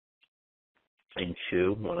head, and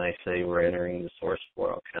 2, when I say we're entering the Source 4,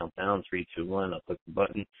 I'll count down 3, 2, 1. I'll click the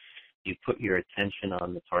button. You put your attention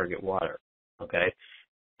on the target water, okay?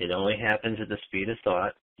 It only happens at the speed of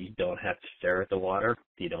thought. You don't have to stare at the water.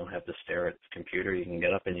 You don't have to stare at the computer. You can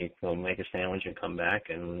get up and you can go make a sandwich and come back,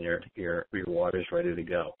 and your water's ready to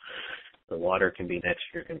go. The water can be next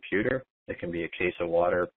to your computer. It can be a case of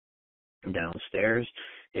water downstairs.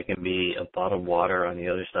 It can be a bottle of water on the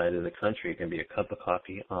other side of the country. It can be a cup of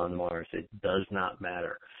coffee on Mars. It does not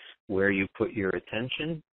matter. Where you put your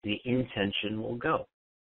attention, the intention will go.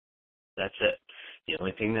 That's it. The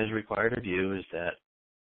only thing that is required of you is that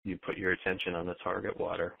you put your attention on the target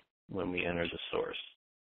water when we enter the Source.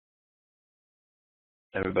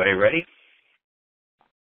 Everybody ready?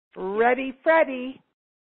 Ready, Freddy.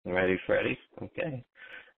 Ready, Freddy? Okay.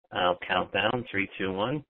 I'll count down, 3, 2,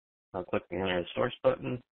 1. I'll click the Enter the Source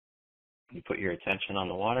button. You put your attention on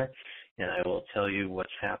the water, and I will tell you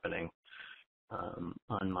what's happening.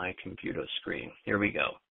 on my computer screen. Here we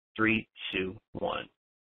go. 3, 2, 1.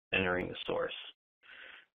 Entering the source.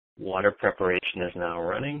 Water preparation is now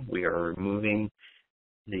running. We are removing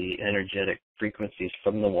the energetic frequencies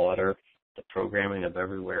from the water, the programming of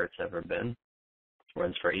everywhere it's ever been.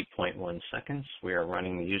 Runs for 8.1 seconds. We are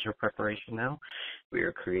running the user preparation now. We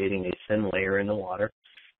are creating a thin layer in the water.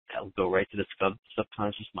 That will go right to the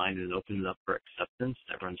subconscious mind and open it up for acceptance.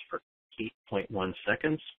 That runs for 8.1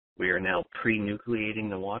 seconds. We are now pre-nucleating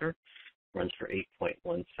the water. Runs for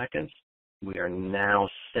 8.1 seconds. We are now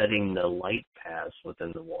setting the light paths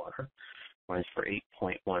within the water. Runs for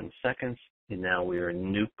 8.1 seconds. And now we are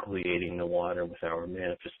nucleating the water with our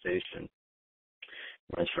manifestation.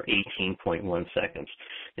 Runs for 18.1 seconds.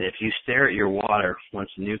 And if you stare at your water, once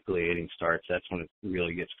the nucleating starts, that's when it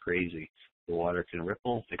really gets crazy. The water can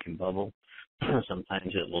ripple, it can bubble.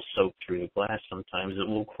 Sometimes it will soak through the glass. Sometimes it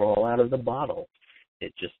will crawl out of the bottle.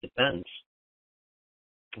 It just depends.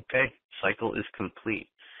 Okay, cycle is complete.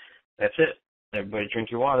 That's it. Everybody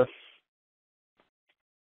drink your water.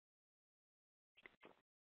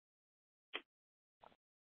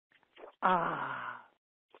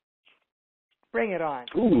 Bring it on.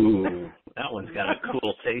 Ooh, that one's got a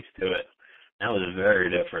cool taste to it. That was very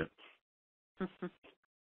different.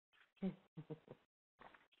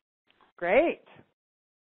 Great.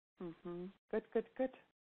 Mm-hmm. Good, good, good.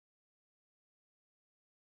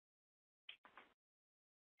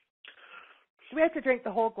 Do we have to drink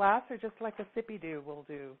the whole glass or just like a sippy do will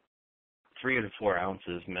do? 3 to 4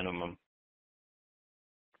 ounces minimum.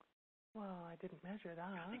 Well, I didn't measure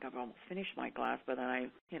that. I think I've almost finished my glass, but then I,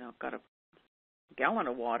 got a gallon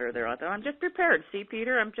of water there. I thought, I'm just prepared. See,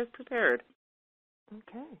 Peter, I'm just prepared.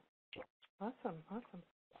 Okay. Awesome, awesome.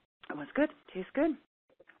 It was good. Tastes good.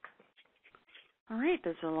 All right,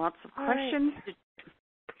 there's lots of questions. Right.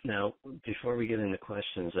 Now, before we get into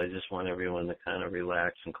questions, I just want everyone to kind of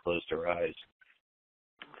relax and close their eyes.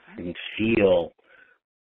 Okay. And feel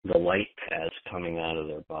the light paths coming out of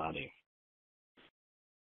their body.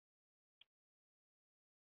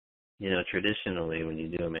 Traditionally, when you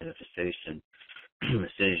do a manifestation,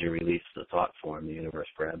 as soon as you release the thought form, the universe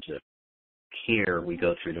grabs it. Here, we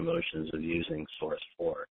go through the motions of using Source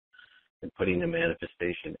 4 and putting the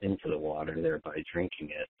manifestation into the water, thereby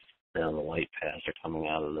drinking it. Now the light paths are coming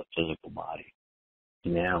out of the physical body.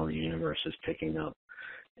 Now the universe is picking up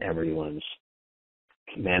everyone's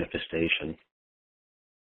manifestation.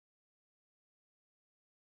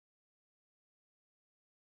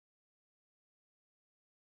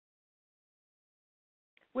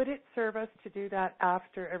 Would it serve us to do that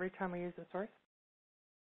after every time we use the source?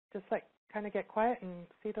 Just like kind of get quiet and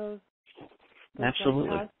see those Absolutely.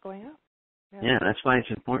 paths going up? Yeah, that's why it's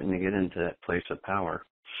important to get into that place of power,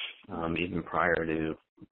 even prior to,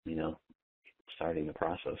 starting the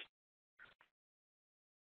process.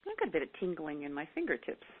 I got a bit of tingling in my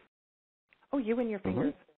fingertips. Oh, you and your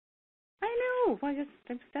fingers. Mm-hmm. I know. I'm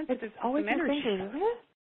sensitive. It's always your fingers, isn't it?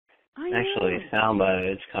 I know. Actually, sound by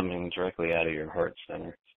it's coming directly out of your heart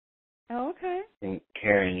center. Oh, okay. And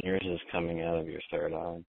Karen, yours is coming out of your third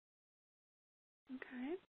eye.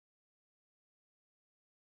 Okay.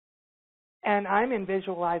 And I'm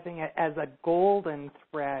visualizing it as a golden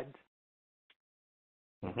thread,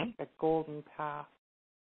 a golden path.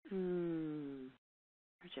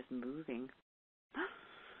 It's just moving.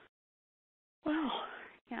 Well,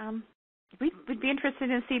 yeah, we'd be interested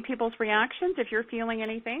in see people's reactions if you're feeling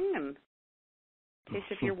anything and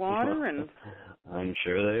taste of your water. And I'm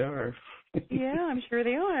sure they are. Yeah, I'm sure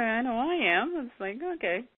they are. I know I am. It's like,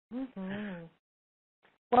 okay. Mm-hmm.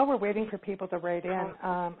 While we're waiting for people to write in,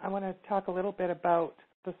 I want to talk a little bit about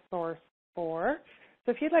the Source 4.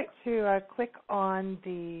 So if you'd like to click on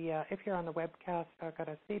the, if you're on the webcast, I've got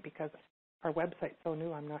to see because our website's so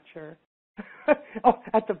new, I'm not sure.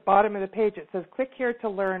 At the bottom of the page it says click here to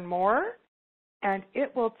learn more, and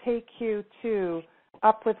it will take you to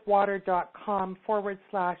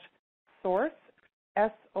upwithwater.com/source, SOURXE,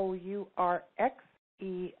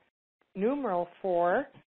 numeral 4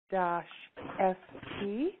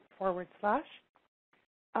 -SC /.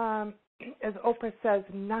 As Oprah says,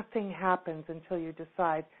 nothing happens until you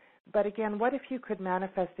decide. But again, what if you could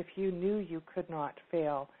manifest if you knew you could not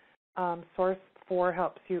fail? Source 4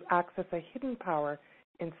 helps you access a hidden power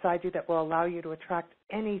inside you that will allow you to attract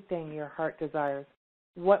anything your heart desires.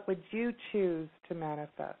 What would you choose to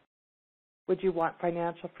manifest? Would you want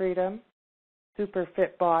financial freedom, super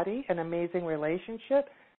fit body, an amazing relationship,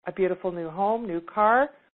 a beautiful new home, new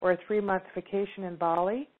car, or a 3-month vacation in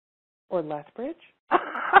Bali or Lethbridge?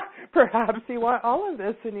 Perhaps you want all of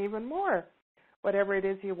this and even more. Whatever it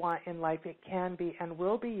is you want in life, it can be and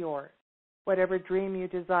will be yours. whatever dream you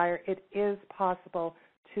desire, it is possible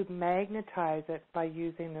to magnetize it by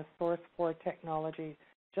using the Source 4 technology,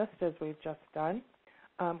 just as we've just done.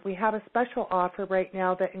 We have a special offer right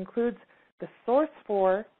now that includes the Source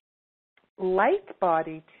 4 Light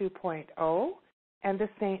Body 2.0 and the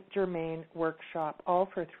Saint Germain Workshop, all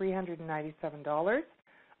for $397.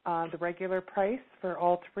 The regular price for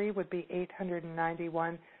all three would be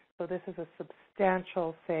 $891, so this is a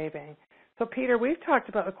substantial saving. So, Peter, we've talked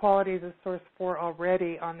about the qualities of Source 4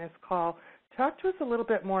 already on this call. Talk to us a little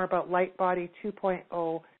bit more about Light Body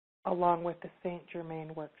 2.0 along with the Saint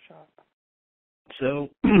Germain Workshop. So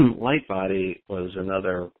Light Body was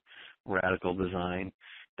another radical design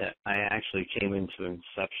that I actually came into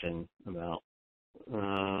inception about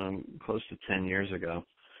close to 10 years ago.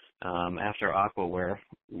 After Aquaware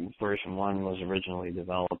version 1 was originally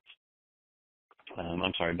developed,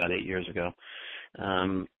 about 8 years ago,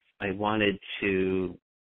 I wanted to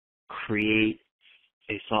create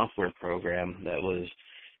a software program that was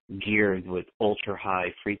geared with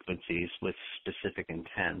ultra-high frequencies with specific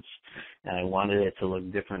intents, and I wanted it to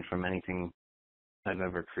look different from anything I've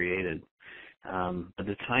ever created. But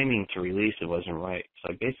the timing to release it wasn't right,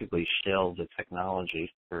 so I basically shelved the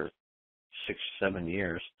technology for 6-7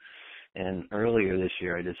 years. And earlier this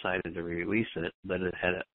year, I decided to release it, but it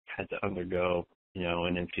had to undergo,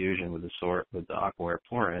 an infusion with the Aquaware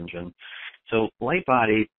Pour engine. So Light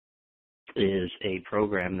Body is a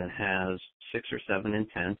program that has 6 or 7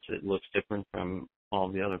 intents. It looks different from all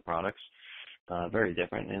the other products, very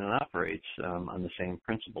different, and it operates on the same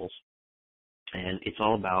principles. And it's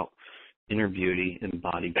all about inner beauty and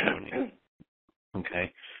body toning.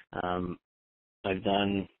 Okay. I've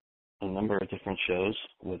done a number of different shows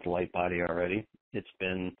with Light Body already. It's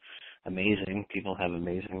been amazing. People have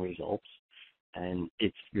amazing results. And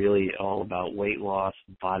it's really all about weight loss,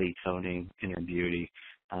 body toning, inner beauty.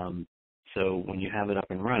 So when you have it up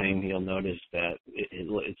and running, you'll notice that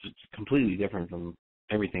it's completely different from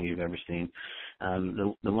everything you've ever seen.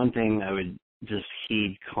 The one thing I would just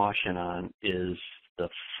heed caution on is the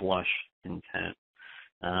flush intent.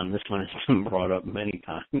 This one has been brought up many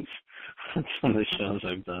times on some of the shows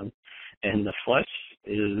I've done. And the flush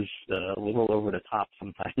is a little over the top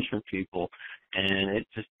sometimes for people, and it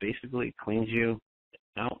just basically cleans you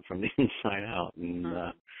out from the inside out.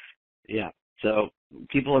 And so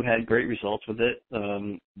people have had great results with it.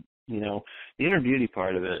 The inner beauty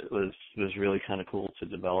part of it was really kind of cool to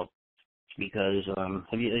develop because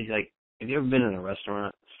have you ever been in a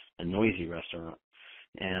restaurant, a noisy restaurant,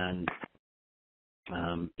 and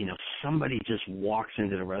somebody just walks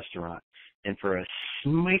into the restaurant, and for a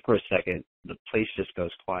microsecond, the place just goes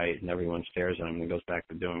quiet and everyone stares at them and goes back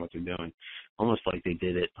to doing what they're doing, almost like they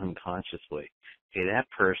did it unconsciously. Okay, that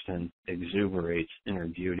person exuberates inner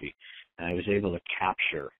beauty. And I was able to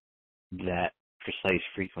capture that precise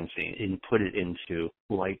frequency and put it into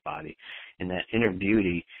Light Body. And that inner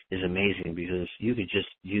beauty is amazing because you could just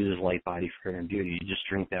use Light Body for inner beauty. You just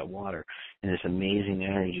drink that water, and this amazing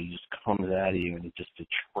energy just comes out of you, and it just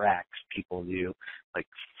attracts people to you like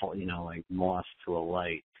moths to a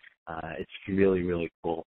light. It's really, really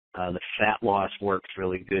cool. The fat loss works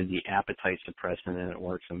really good. The appetite suppressant in it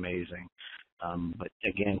works amazing. But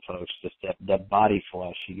again, folks, just that body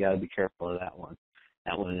flush, you got to be careful of that one.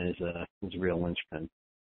 That one is a real linchpin.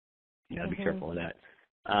 You got to be careful of that.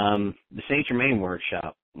 The Saint Germain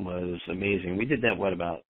workshop was amazing. We did that,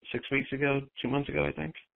 about 6 weeks ago, 2 months ago, I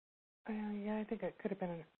think? Yeah, I think it could have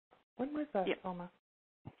been. When was that, Alma?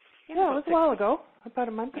 Yeah, it was a while ago, about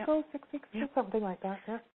a month ago, 6 weeks ago, something like that.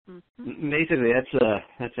 Yeah. Mm-hmm. Basically,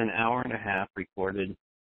 that's an hour and a half recorded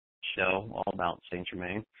show all about Saint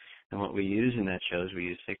Germain. And what we use in that show is we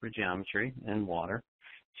use sacred geometry and water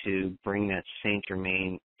to bring that Saint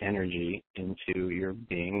Germain energy into your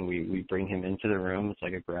being. We bring him into the room. It's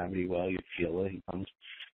like a gravity well. You feel it. He comes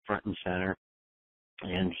front and center,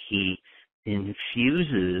 and he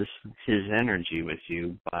infuses his energy with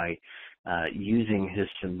you by using his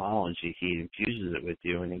symbology. He infuses it with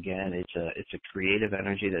you, and again, it's a creative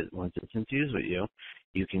energy that once it's infused with you,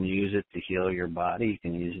 you can use it to heal your body. You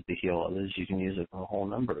can use it to heal others. You can use it for a whole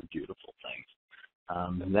number of beautiful things.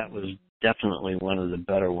 And that was definitely one of the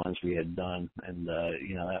better ones we had done, and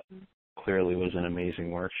that clearly was an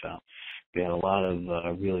amazing workshop. We had a lot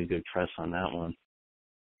of really good press on that one.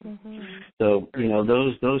 Mm-hmm. So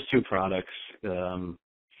those two products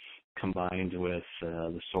combined with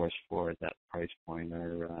the Source 4 at that price point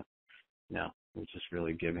are we're just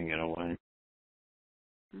really giving it away.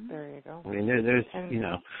 There you go. I mean, there's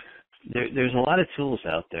a lot of tools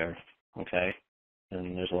out there, okay,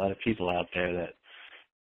 and there's a lot of people out there that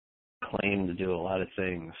claim to do a lot of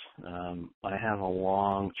things. I have a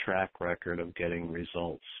long track record of getting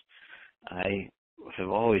results. I have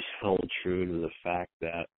always held true to the fact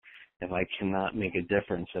that if I cannot make a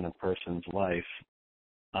difference in a person's life,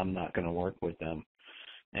 I'm not going to work with them.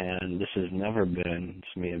 And this has never been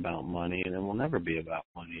to me about money, and it will never be about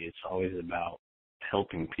money. It's always about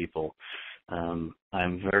helping people. I'm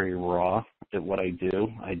very raw at what I do.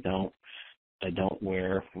 I don't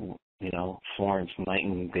wear, Florence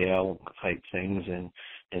Nightingale type things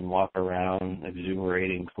and walk around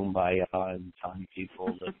exuberating kumbaya and telling people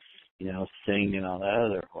to, sing and all that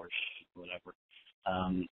other horse, whatever.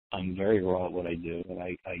 I'm very raw at what I do, and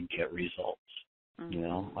I get results. I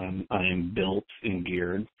am built and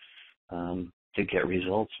geared to get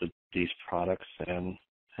results with these products and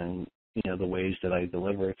the ways that I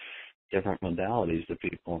deliver different modalities to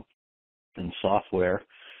people. And software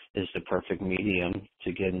is the perfect medium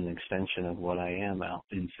to get an extension of what I am out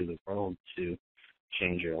into the world to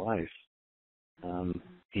change your life.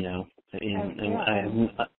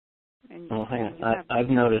 I've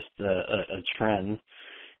noticed a trend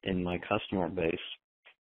in my customer base,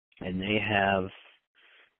 and they have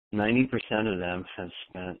 90% of them have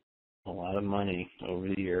spent a lot of money over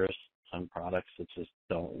the years on products that just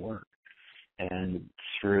don't work. And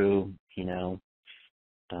through,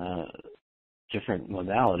 different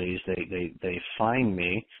modalities, they find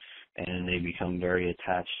me and they become very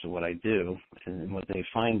attached to what I do. And what they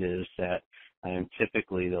find is that I am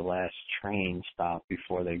typically the last train stop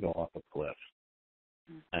before they go off a cliff.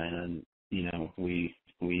 And,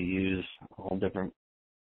 we use a whole different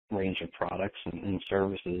range of products and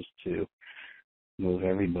services to move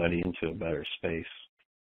everybody into a better space.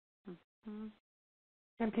 Mm-hmm.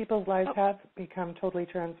 And people's lives have become totally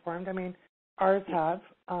transformed. I mean, ours have,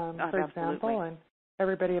 for example, and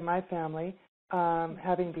everybody in my family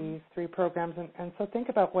having these 3 programs. And so think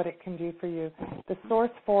about what it can do for you. The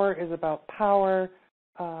Source 4 is about power,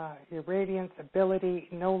 your radiance, ability,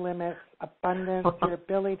 no limits, abundance, your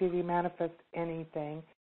ability to manifest anything.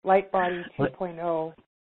 Light Body 2.0.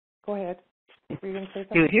 Go ahead. Were you going to say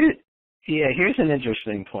something? Here's an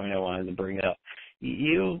interesting point I wanted to bring up.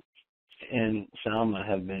 You and Salma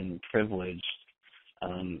have been privileged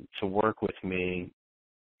to work with me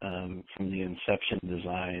from the inception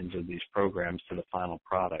designs of these programs to the final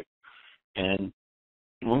product. And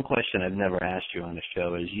one question I've never asked you on the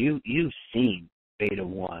show is you've seen Beta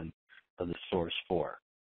 1 of the Source 4,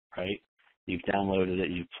 right? You've downloaded it,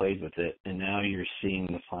 you've played with it, and now you're seeing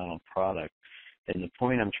the final product. And the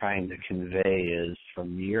point I'm trying to convey is,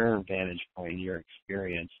 from your vantage point, your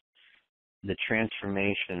experience, the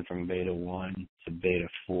transformation from Beta 1 to Beta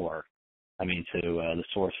 4, to the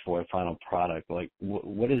Source 4 final product, like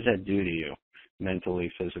what does that do to you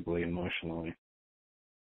mentally, physically, emotionally?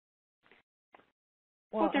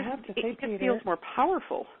 Well, I have to say, Peter, it feels more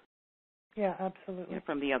powerful. Yeah, absolutely.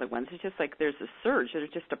 From the other ones. It's just like there's a surge. There's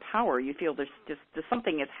just a power. You feel there's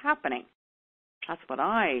something is happening. That's what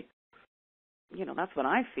I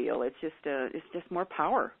feel. It's just more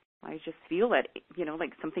power. I just feel that,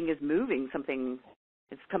 like something is moving, something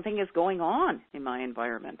is going on in my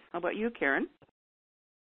environment. How about you, Karen?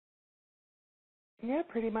 Yeah,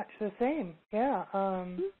 pretty much the same. Yeah.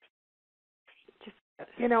 I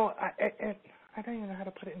don't even know how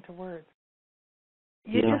to put it into words.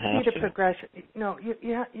 You just see the progression. No, you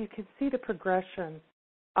can see the progression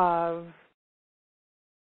of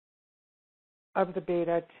the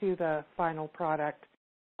beta to the final product.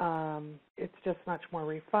 It's just much more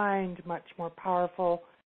refined, much more powerful,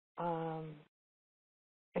 and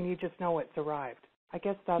you just know it's arrived. I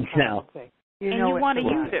guess that's how I would say. You want to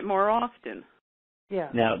use it more often. Yeah.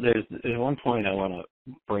 Now, there's one point I want to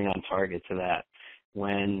bring on target to that.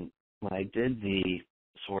 When I did the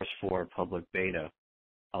Source 4 public beta,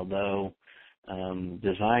 although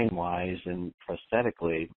design-wise and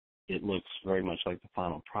prosthetically it looks very much like the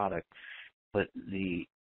final product, but the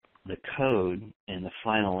code and the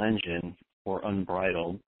final engine were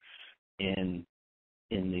unbridled in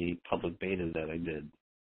the public beta that I did,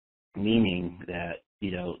 meaning that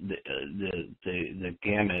the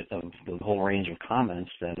gamut of the whole range of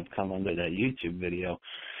comments that have come under that YouTube video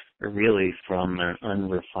are really from an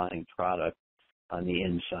unrefined product on the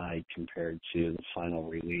inside compared to the final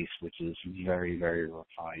release, which is very, very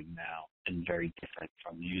refined now and very different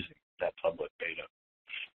from using that public beta.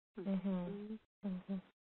 Mm-hmm. Mm-hmm.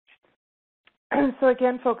 So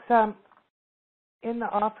again, folks, in the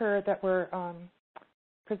offer that we're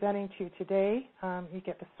presenting to you today, you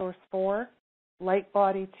get the Source 4, Light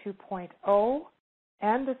Body 2.0,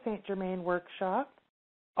 and the St. Germain Workshop.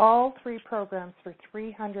 All 3 programs for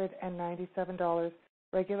 $397,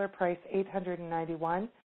 regular price $891.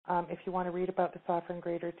 If you want to read about the software in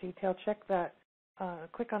greater detail, check that.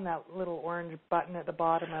 Click on that little orange button at the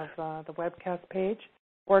bottom of the webcast page,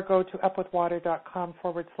 or go to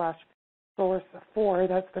upwithwater.com/source4.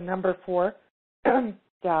 That's the number 4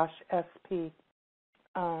 -SP.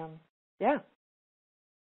 Yeah.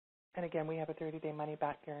 And again, we have a 30-day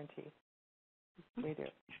money-back guarantee. We do.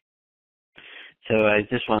 So I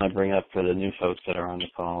just want to bring up for the new folks that are on the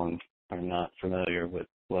call and are not familiar with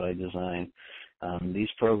what I designed.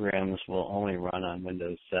 These programs will only run on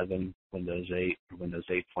Windows 7, Windows 8, or Windows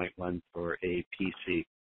 8.1 for a PC.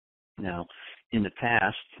 Now, in the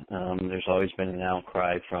past, there's always been an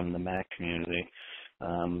outcry from the Mac community,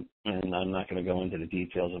 and I'm not going to go into the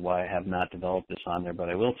details of why I have not developed this on there, but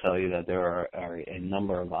I will tell you that there are a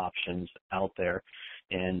number of options out there,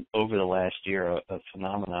 and over the last year, a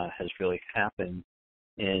phenomenon has really happened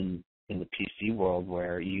in the PC world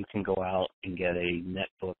where you can go out and get a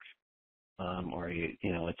netbook or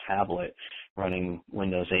a tablet running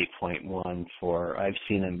Windows 8.1 for, I've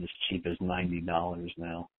seen them as cheap as $90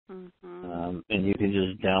 now. Mm-hmm. And you can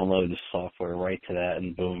just download the software right to that,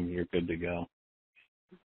 and boom, you're good to go.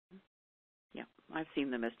 Yeah, I've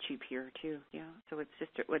seen them as cheap here too. Yeah, so it's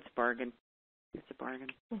a bargain. It's a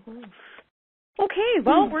bargain. Mm-hmm. Okay,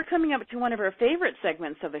 well, we're coming up to one of our favorite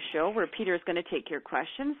segments of the show where Peter is going to take your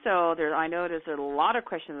questions. So I know there's a lot of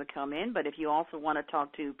questions that come in, but if you also want to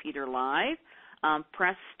talk to Peter live,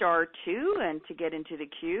 press *2 and to get into the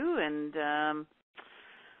queue, and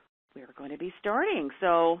we're going to be starting.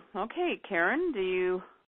 So, okay, Karen, do you?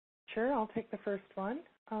 Sure, I'll take the first one.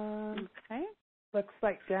 Okay. Looks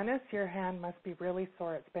like Dennis, your hand must be really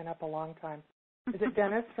sore. It's been up a long time. Is it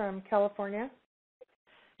Dennis from California?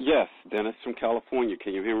 Yes, Dennis from California.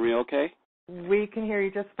 Can you hear me okay? We can hear you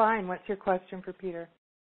just fine. What's your question for Peter?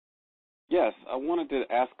 Yes, I wanted to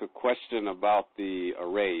ask a question about the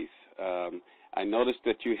arrays. I noticed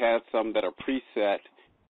that you had some that are preset,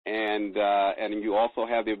 and you also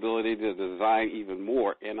have the ability to design even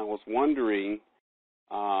more. And I was wondering,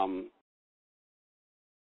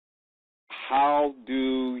 how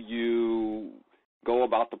do you go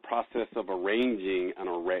about the process of arranging an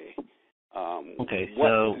array? Are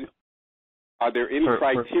there any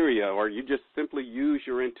criteria, or you just simply use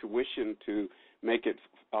your intuition to make it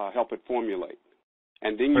help it formulate,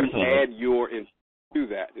 and then you add your to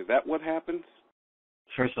that? Is that what happens?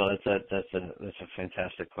 First of all, that's a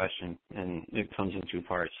fantastic question, and it comes in two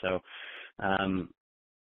parts. So,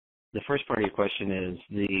 the first part of your question is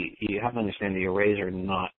you have to understand the arrays are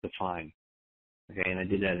not defined. Okay, and I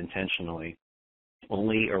did that intentionally.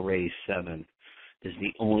 Only array 7 is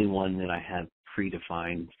the only one that I have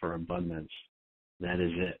predefined for abundance. That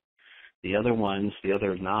is it. The other ones, the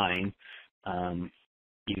other 9,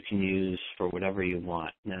 you can use for whatever you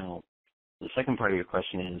want. Now, the second part of your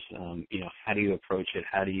question is, how do you approach it?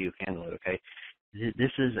 How do you handle it? Okay,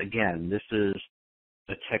 this is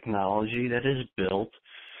a technology that is built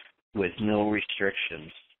with no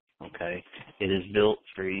restrictions. Okay, it is built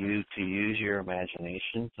for you to use your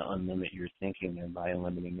imagination to unlimit your thinking and by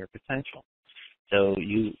unlimiting your potential. So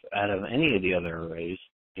you, out of any of the other arrays,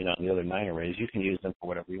 the other 9 arrays, you can use them for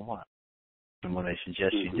whatever you want. And what I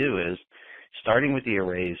suggest you do is, starting with the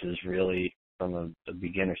arrays is really from a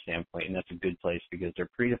beginner standpoint, and that's a good place because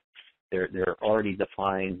they're already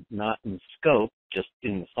defined, not in scope, just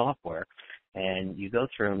in the software. And you go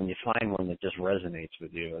through them and you find one that just resonates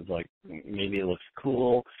with you. It's like maybe it looks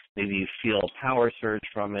cool, maybe you feel a power surge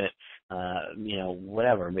from it,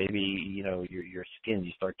 whatever. Maybe your skin,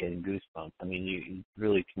 you start getting goosebumps. I mean, you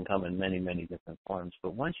really can come in many, many different forms.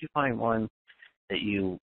 But once you find one that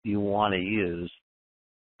you want to use,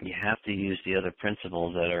 you have to use the other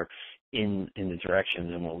principles that are in the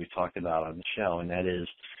directions and what we talked about on the show, and that is,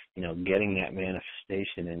 getting that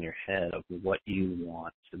manifestation in your head of what you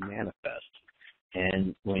want to manifest.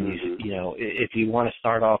 And when if you want to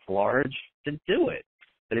start off large, then do it.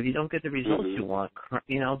 But if you don't get the results you want,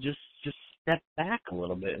 just step back a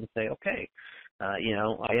little bit and say, okay, I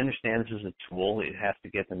understand this is a tool. It has to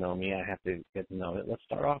get to know me. I have to get to know it. Let's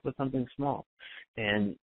start off with something small.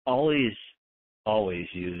 And always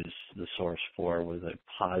use the Source 4 with a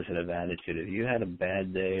positive attitude. If you had a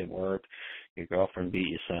bad day at work, your girlfriend beat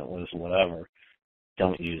you senseless, whatever,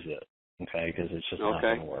 don't use it, okay? Because it's just not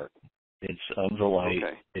going to work. It's of the light.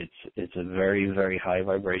 Okay. It's a very, very high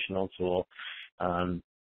vibrational tool.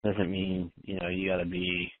 Doesn't mean you got to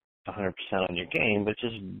be 100% on your game, but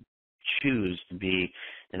just choose to be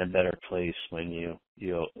in a better place when you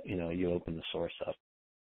open the Source up.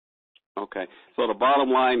 Okay. So the bottom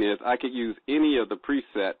line is I could use any of the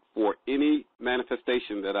preset for any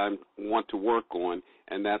manifestation that I want to work on,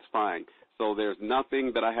 and that's fine. So there's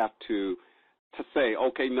nothing that I have to to say,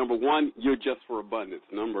 okay, number one, you're just for abundance.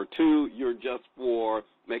 Number two, you're just for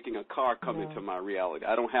making a car come into my reality.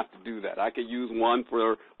 I don't have to do that. I can use one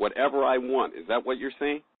for whatever I want. Is that what you're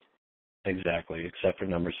saying? Exactly, except for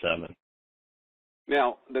number 7.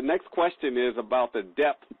 Now, the next question is about the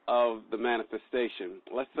depth of the manifestation.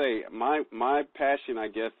 Let's say my passion, I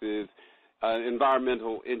guess, is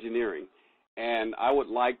environmental engineering, and I would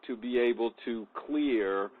like to be able to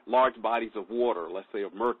clear large bodies of water, let's say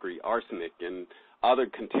of mercury, arsenic, and other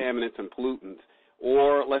contaminants and pollutants.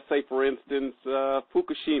 Or let's say, for instance,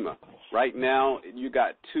 Fukushima. Right now, you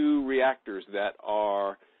got 2 reactors that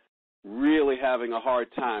are really having a hard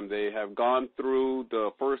time. They have gone through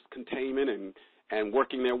the first containment and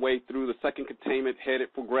working their way through the second containment, headed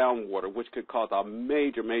for groundwater, which could cause a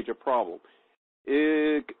major, major problem.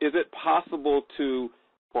 Is it possible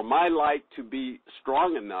for my light to be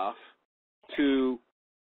strong enough to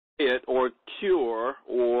or cure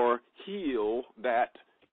or heal that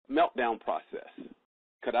meltdown process?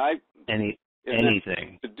 Could I?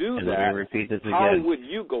 Anything. To do and that, let me repeat this again. How would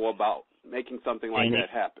you go about making something like that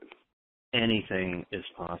happen? Anything is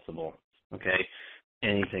possible, okay?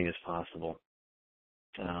 Anything is possible.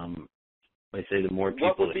 I say the more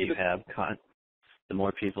people that you have, the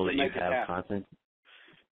more people that you have constant.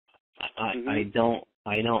 I don't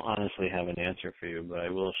honestly have an answer for you, but I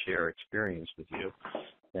will share experience with you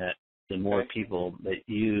that the more people that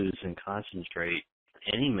use and concentrate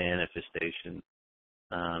any manifestation,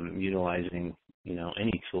 utilizing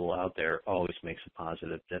any tool out there always makes a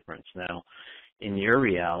positive difference. Now, in your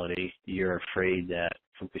reality, you're afraid that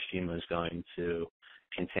Fukushima is going to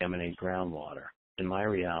contaminate groundwater. In my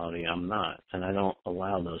reality, I'm not, and I don't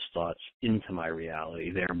allow those thoughts into my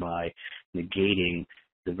reality, thereby negating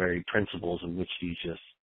the very principles in which you just,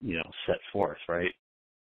 set forth, right?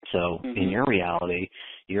 So in your reality,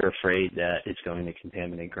 you're afraid that it's going to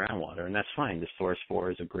contaminate groundwater, and that's fine. The TheSourxe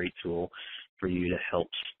 4 is a great tool for you to help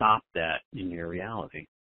stop that in your reality.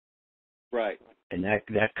 Right. And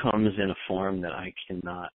that comes in a form that I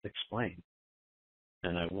cannot explain,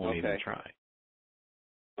 and I won't even try.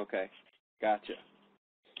 Okay. Gotcha.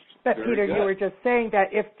 But Peter, you were just saying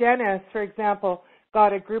that if Dennis, for example,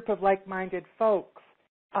 got a group of like-minded folks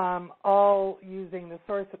all using the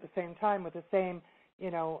TheSourxe at the same time with the same,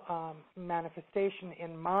 manifestation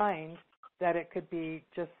in mind, that it could be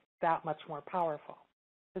just that much more powerful.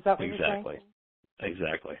 Is that what you're saying?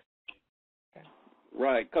 Exactly. Okay.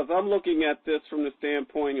 Right, because I'm looking at this from the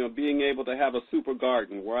standpoint of being able to have a super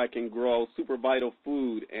garden where I can grow super vital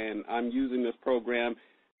food, and I'm using this program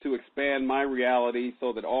to expand my reality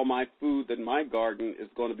so that all my food in my garden is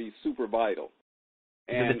going to be super vital.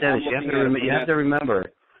 And but Dennis, you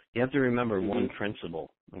have to remember one principle,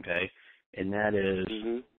 okay? And that is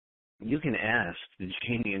you can ask the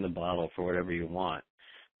genie in the bottle for whatever you want,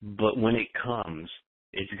 but when it comes,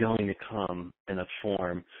 it's going to come in a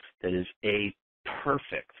form that is A,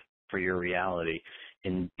 perfect for your reality,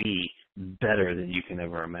 and B, better than you can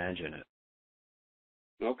ever imagine it.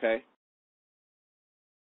 Okay.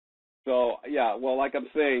 So, yeah, well, like I'm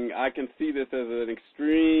saying, I can see this as an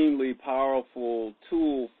extremely powerful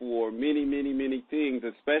tool for many, many, many things,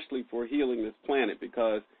 especially for healing this planet,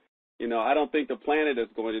 because, I don't think the planet is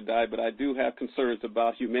going to die, but I do have concerns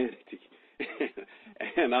about humanity.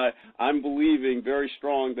 And I'm believing very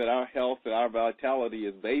strong that our health and our vitality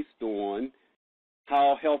is based on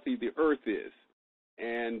how healthy the earth is.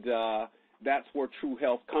 And that's where true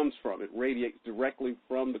health comes from. It radiates directly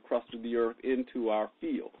from the crust of the earth into our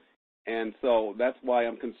field. And so that's why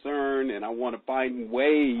I'm concerned, and I want to find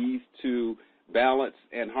ways to balance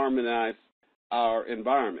and harmonize our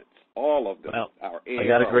environments, all of them. Well, our air, I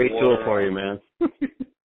got a great water, tool for you, man.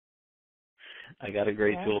 I got a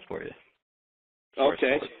great tool for you.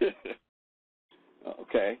 Okay.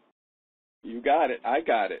 Okay. You got it. I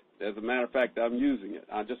got it. As a matter of fact, I'm using it.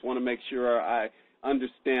 I just want to make sure I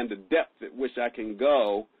understand the depth at which I can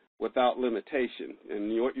go without limitation.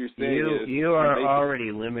 And what you're saying is you are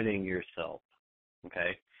already limiting yourself,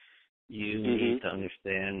 okay? You need to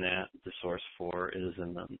understand that the TheSourxe 4 is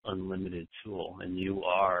an unlimited tool, and you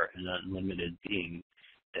are an unlimited being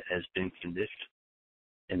that has been conditioned.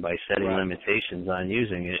 And by setting limitations on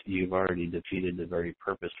using it, you've already defeated the very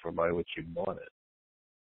purpose by which you bought it.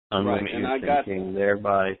 Unlimit your thinking,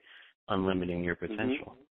 thereby unlimiting your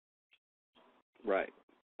potential. Right.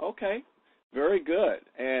 Okay. Very good.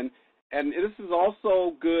 And this is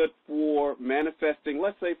also good for manifesting.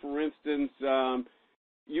 Let's say, for instance,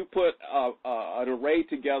 you put an array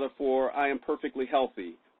together for I am perfectly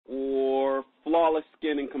healthy, or flawless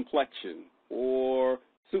skin and complexion, or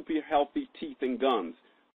super healthy teeth and gums.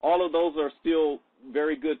 All of those are still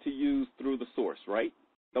very good to use through the TheSourxe, right?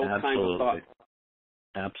 Those kinds of thoughts.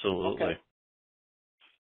 Absolutely. Okay.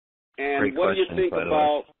 And Great what question, do you think by the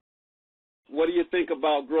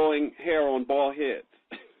about growing hair on bald heads?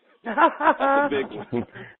 That's a big one.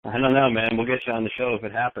 I don't know, man. We'll get you on the show if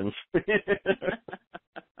it happens. Give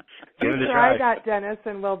it a try try. that, Dennis,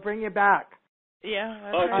 and we'll bring you back. Yeah.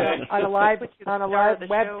 Okay. On a live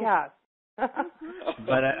webcast.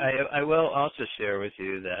 But I will also share with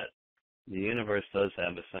you that the universe does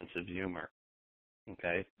have a sense of humor.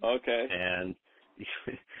 Okay. Okay. And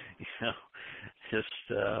just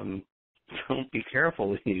don't be careful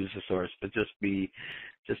when you use TheSourxe, but just be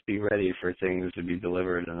ready for things to be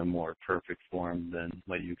delivered in a more perfect form than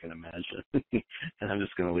what you can imagine. And I'm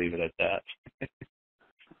just going to leave it at that.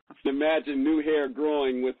 Imagine new hair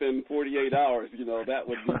growing within 48 hours. That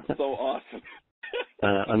would be so awesome.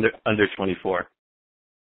 Under 24.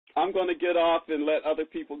 I'm going to get off and let other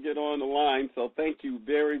people get on the line. So thank you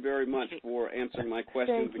very, very much for answering my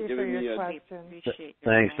questions Thank you and giving for me your a. question.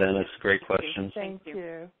 Thanks, Dennis. Great question. Thank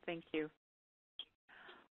you. Thank you.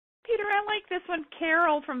 Peter, I like this one.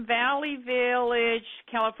 Carol from Valley Village,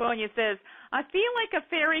 California says, I feel like a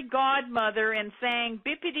fairy godmother and sang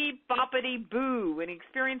bippity boppity boo and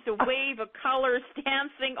experienced a wave of colors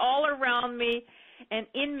dancing all around me and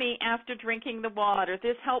in me after drinking the water.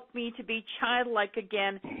 This helped me to be childlike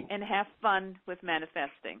again and have fun with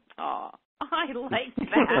manifesting. Oh, I like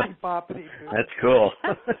that. That's cool.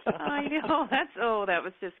 I know. That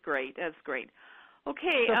was just great. That's great.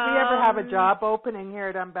 Okay. So if we ever have a job opening here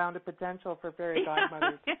at Unbound Potential for fairy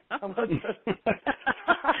godmothers.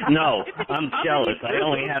 No, I'm jealous. I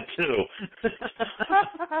only have 2.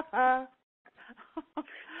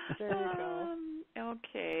 There you go.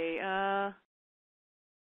 Okay.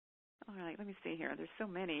 All right, let me see here. There's so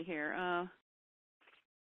many here.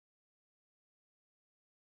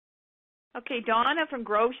 Okay, Donna from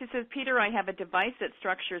Grove, she says, Peter, I have a device that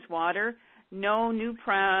structures water. No new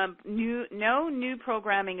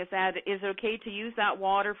programming is added. Is it okay to use that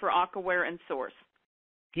water for AquaWare and Source?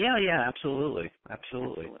 Yeah, absolutely. I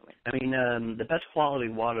mean, the best quality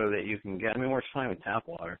water that you can get, it works fine with tap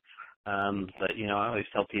water. But, I always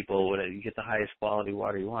tell people you get the highest quality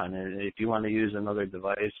water you want. And if you want to use another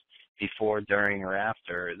device before, during, or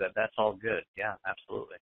after, that's all good. Yeah,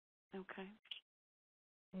 absolutely. Okay.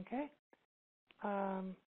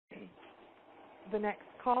 The next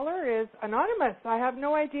caller is anonymous. I have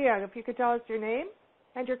no idea. If you could tell us your name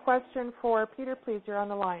and your question for Peter, please. You're on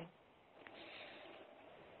the line.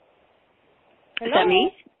 Hello? Is that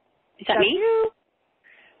me? Is that me? You?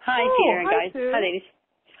 Hi, Peter and guys. Sue. Hi, ladies.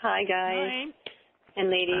 Hi, guys. Hi. And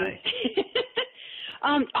ladies.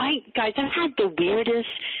 Hi. Guys, I've had the weirdest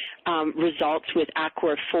results with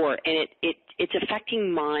AquaWare 4, and it's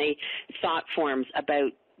affecting my thought forms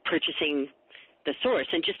about purchasing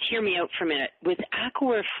TheSourxe. And just hear me out for a minute. With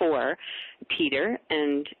AquaWare 4, Peter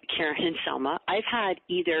and Karen and Selma, I've had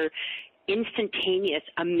either instantaneous,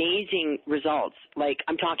 amazing results. Like,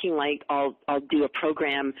 I'm talking like I'll do a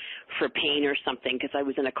program for pain or something because I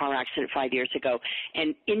was in a car accident 5 years ago,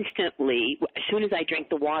 and instantly, as soon as I drink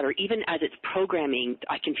the water, even as it's programming,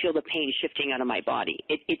 I can feel the pain shifting out of my body.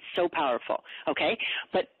 It's so powerful, okay?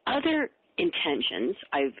 But other intentions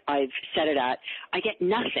I've set it at, I get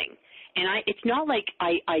nothing. And it's not like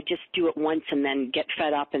I just do it once and then get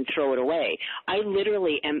fed up and throw it away. I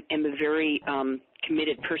literally am a very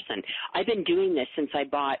committed person. I've been doing this since I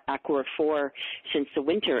bought AquaWare 4 since the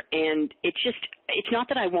winter, and it's not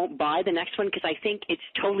that I won't buy the next one because I think it's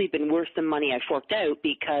totally been worth the money I forked out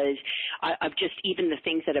because I've just, even the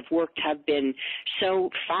things that have worked have been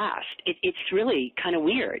so fast. It's really kind of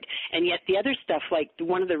weird. And yet the other stuff, like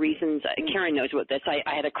one of the reasons, Karen knows about this,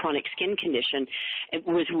 I had a chronic skin condition. It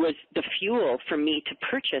was the fuel for me to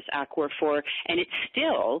purchase AquaWare 4, and it's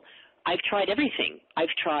still, I've tried everything. I've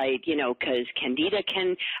tried, because Candida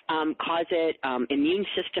can cause it, immune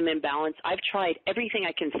system imbalance. I've tried everything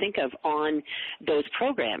I can think of on those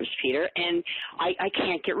programs, Peter, and I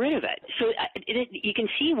can't get rid of it. So you can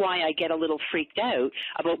see why I get a little freaked out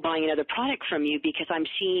about buying another product from you, because I'm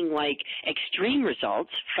seeing, like, extreme results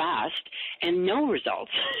fast and no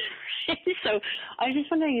results. So I was just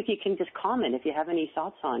wondering if you can just comment, if you have any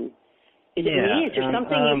thoughts on. Is it me? Is there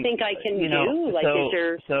something you think I can do? Like, is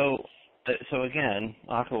there? So again,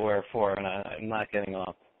 AquaWare 4, and I'm not getting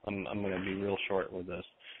off. I'm going to be real short with this.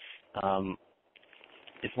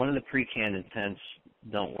 If one of the pre-canned intents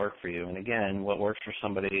don't work for you, and again, what works for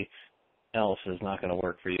somebody else is not going to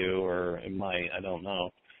work for you, or it might. I don't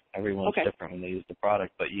know. Everyone's different when they use the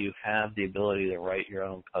product, but you have the ability to write your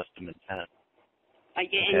own custom intent. And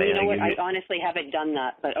you know what? I honestly haven't done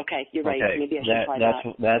that, but okay, you're right. Maybe I should try that.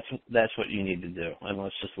 That's what you need to do, and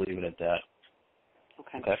let's just leave it at that.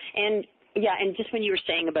 Okay. And Yeah, and just when you were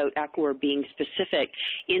saying about Aquawear being specific,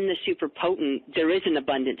 in the super potent, there is an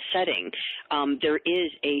abundance setting. There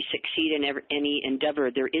is a succeed in any endeavor.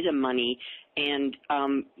 There is a money, and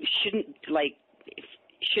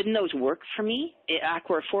shouldn't those work for me?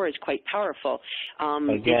 Aquawear 4 is quite powerful.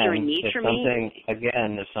 Is there a need for me?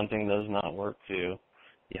 Again, if something does not work for you,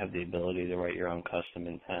 you have the ability to write your own custom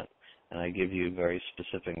intent. And I give you very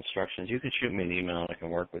specific instructions. You can shoot me an email and I can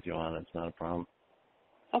work with you on it. It's not a problem.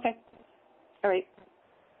 Okay. All right.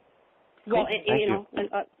 Well,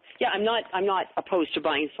 I'm not opposed to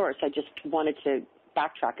buying Source. I just wanted to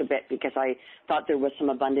backtrack a bit because I thought there was some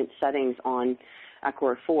abundant settings on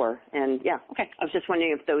Aquawear 4. And yeah, okay. I was just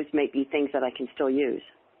wondering if those might be things that I can still use.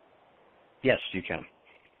 Yes, you can.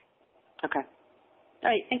 Okay. All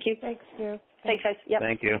right. Thank you. Thanks, Sue. Thanks, guys. Yep.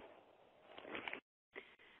 Thank you.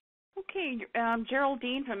 Okay,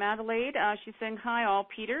 Geraldine from Adelaide, she's saying, hi all,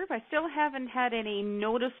 Peter. I still haven't had any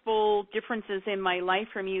noticeable differences in my life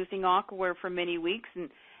from using Aquawear for many weeks and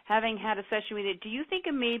having had a session with it. Do you think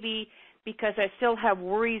it may be because I still have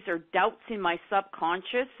worries or doubts in my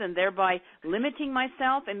subconscious and thereby limiting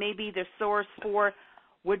myself, and maybe the Source 4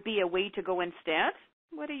 would be a way to go instead?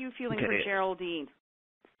 What are you feeling for Geraldine?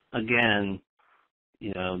 Again,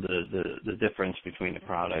 you know, the difference between the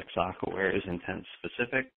products, Aquawear is intent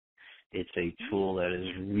specific. It's a tool that is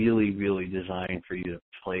really, really designed for you to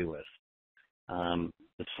play with.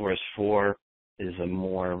 The Source 4 is a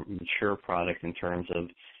more mature product in terms of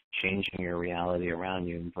changing your reality around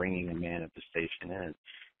you and bringing a manifestation in.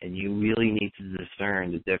 And you really need to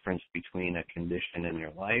discern the difference between a condition in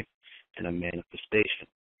your life and a manifestation,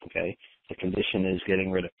 okay? The condition is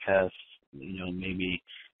getting rid of pests, you know, maybe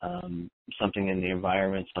something in the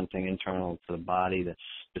environment, something internal to the body that's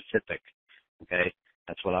specific, okay?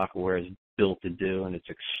 That's what Aquawear is built to do, and it's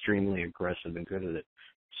extremely aggressive and good at it.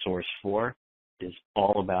 Source 4 is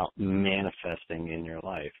all about manifesting in your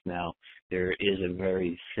life. Now, there is a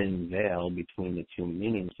very thin veil between the two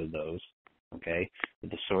meanings of those, okay? But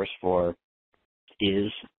the Source 4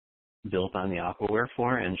 is built on the Aquawear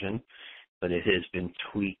 4 engine, but it has been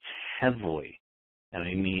tweaked heavily, and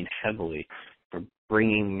I mean heavily, for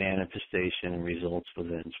bringing manifestation and results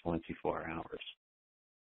within 24 hours.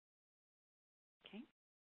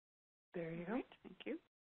 There you go. Thank you.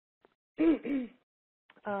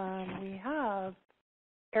 We have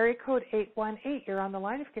area code 818. You're on the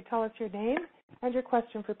line. If you could tell us your name and your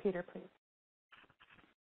question for Peter, please.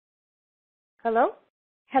 Hello?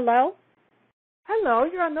 Hello? Hello,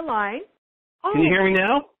 you're on the line. Oh. Can you hear me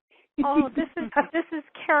now? Oh, this is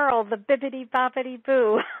Carol, the bibbity bobbity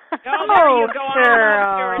boo. Oh, there you go.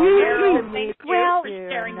 Carol. Thank you Well, for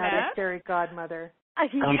sharing that. Fairy godmother.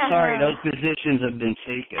 I'm sorry, those positions have been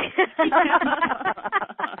taken.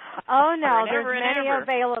 Oh, no, there's many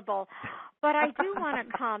available. But I do want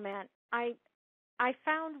to comment. I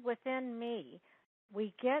found within me,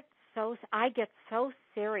 I get so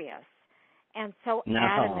serious and so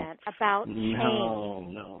adamant about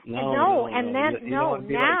change.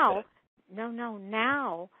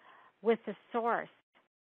 Now with the Source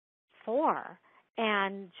 4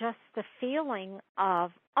 and just the feeling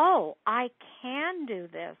of, oh, I can do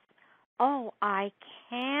this. Oh, I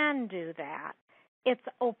can do that. It's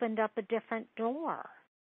opened up a different door.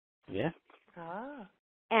 Yeah.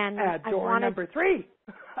 And door number 3.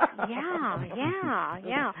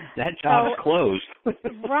 Yeah. That job's closed.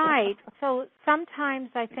 Right. So sometimes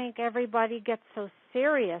I think everybody gets so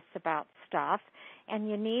serious about stuff, and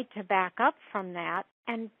you need to back up from that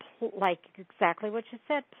and, like exactly what you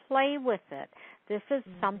said, play with it. This is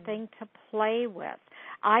something to play with.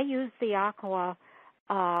 I use the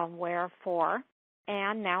Aquawear 4,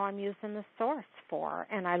 and now I'm using the Source 4,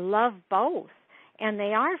 and I love both. And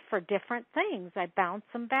they are for different things. I bounce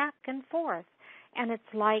them back and forth. And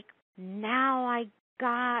it's like, now I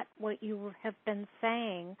got what you have been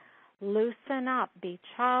saying. Loosen up, be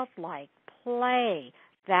childlike, play.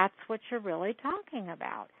 That's what you're really talking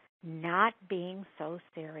about. Not being so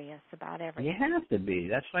serious about everything. You have to be.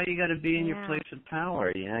 That's why you got to be in your place of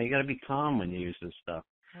power. You know, you got to be calm when you use this stuff.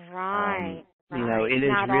 Right. You know, it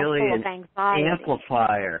is really an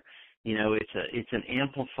amplifier. You know, it's an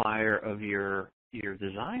amplifier of your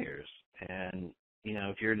desires. And, you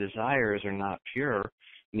know, if your desires are not pure,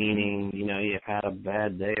 meaning, you know, you've had a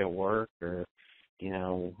bad day at work, or, you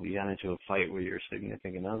know, you got into a fight with your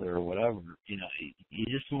significant other or whatever, you know, you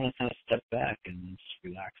just want to kind of step back and just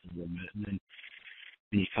relax a little bit. And then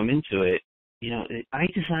when you come into it, you know, I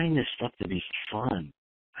designed this stuff to be fun.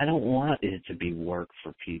 I don't want it to be work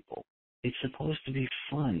for people. It's supposed to be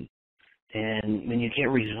fun. And when you get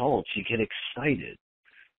results, you get excited.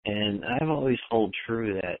 And I've always held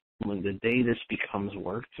true that when the day this becomes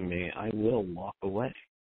work to me, I will walk away.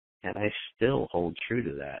 And I still hold true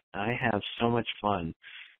to that. I have so much fun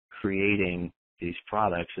creating these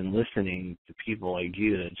products and listening to people like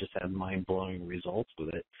you that just have mind-blowing results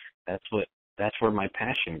with it. That's where my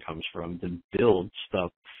passion comes from, to build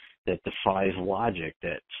stuff that defies logic,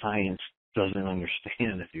 that science doesn't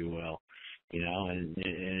understand, if you will. And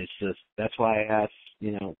it's just, that's why I asked,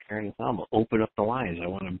 Karen and Thelma, open up the lines. I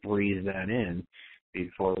want to breathe that in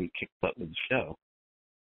before we kick butt with the show.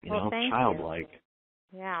 Thank childlike.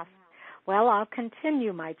 You. Yeah. Well, I'll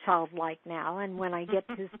continue my childlike now, and when I get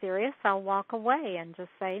too serious, I'll walk away and just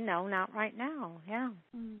say, no, not right now. Yeah.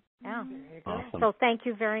 Yeah. Awesome. So thank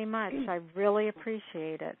you very much. I really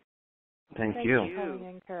appreciate it. Thank you.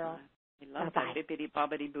 And Carol. I love that bippity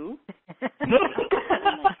bobbity boo.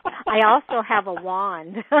 I also have a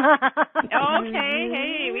wand. Okay,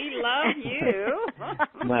 hey, we love you.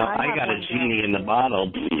 Well, I got a genie in the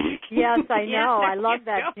bottle. Yes, I know. I love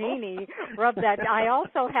that go. genie. Rub that. I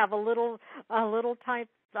also have a little type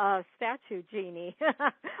statue genie,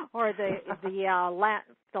 or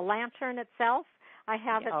the lantern itself. I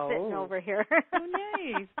have it sitting over here. Oh,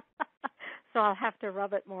 nice. So I'll have to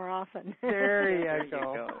rub it more often. There you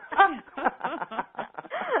go.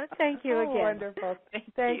 Thank you again. Wonderful.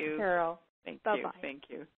 Thanks, you. Carol. Bye-bye. Thank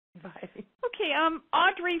you. Bye. Okay,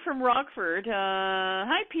 Audrey from Rockford.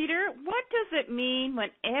 Hi, Peter. What does it mean when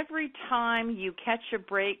every time you catch a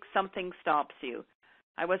break, something stops you?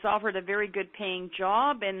 I was offered a very good paying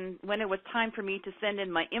job, and when it was time for me to send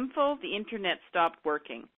in my info, the internet stopped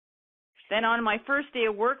working. Then on my first day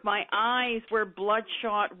of work, my eyes were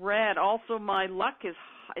bloodshot red. Also, my luck is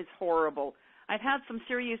horrible. I've had some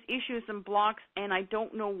serious issues and blocks, and I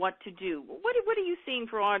don't know what to do. What are you seeing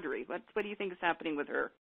for Audrey? What do you think is happening with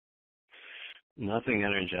her? Nothing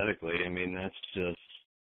energetically. I mean, that's just,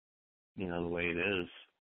 the way it is.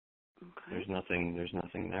 Okay. There's nothing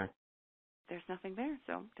there. There's nothing there,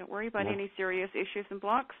 so don't worry about any serious issues and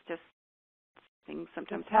blocks. Just things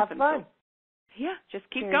sometimes have happen. Fun. So, yeah, just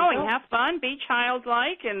keep There going. you go. Have fun. Be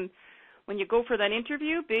childlike, and when you go for that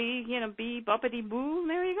interview, be buppity boo. And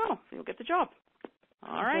there you go. You'll get the job.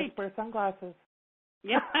 All right. Just wear sunglasses.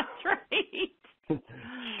 Yeah, that's right.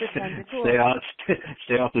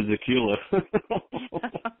 Stay off the tequila.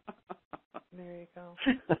 There you go.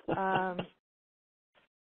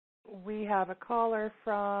 We have a caller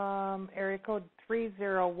from area code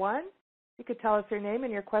 301. You could tell us your name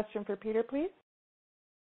and your question for Peter, please.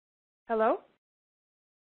 Hello?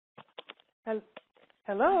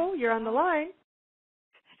 Hello, you're on the line.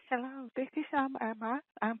 Hello, this is Emma.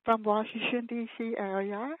 I'm from Washington, D.C.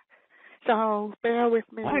 area. So bear with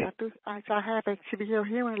me. I have a severe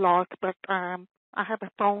hearing loss, but I have a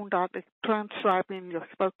phone that is transcribing your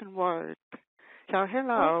spoken word. So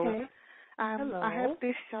hello. Okay. Hello. I have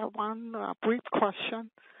this one brief question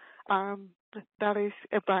that is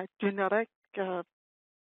about genetic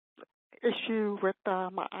issue with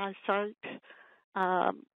my eyesight.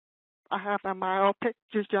 I have a myopic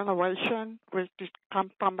degeneration, which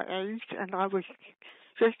comes from age, and I was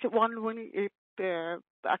just wondering if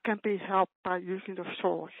I can be helped by using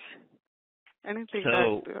TheSourxe. Anything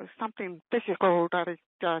something physical that is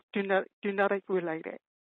genetic related.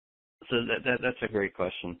 So that's a great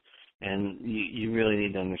question, and you really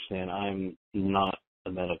need to understand. I'm not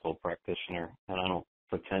a medical practitioner, and I don't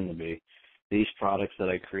pretend to be. These products that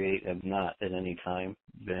I create have not at any time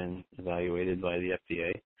been evaluated by the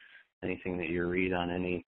FDA. Anything that you read on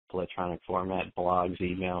any electronic format, blogs,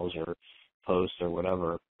 emails, or posts or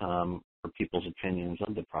whatever, are people's opinions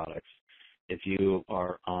of the products. If you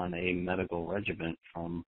are on a medical regimen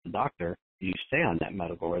from the doctor, you stay on that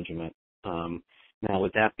medical regimen. Now,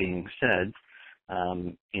 with that being said,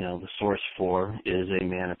 the Source 4 is a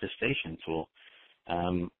manifestation tool.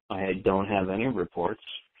 I don't have any reports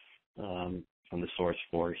from the Source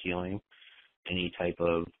 4 healing any type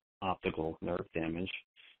of optical nerve damage.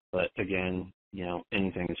 But again,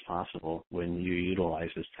 anything is possible when you utilize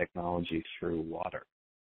this technology through water.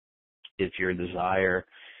 If your desire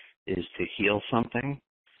is to heal something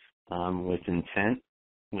with intent,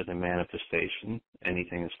 with a manifestation,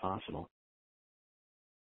 anything is possible.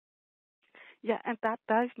 Yeah, and that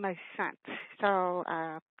does make sense. So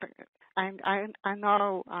I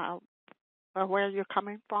know where you're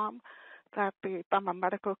coming from. That from a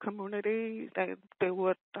medical community, they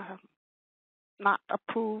would not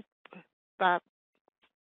approve that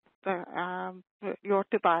your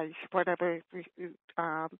device, whatever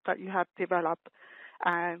that you have developed,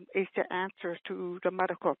 is the answer to the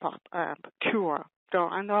medical cure. So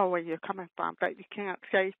I know where you're coming from, but you can't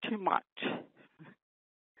say too much.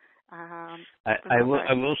 I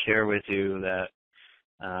will share with you that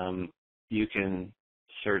you can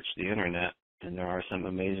search the internet, and there are some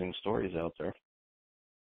amazing stories out there.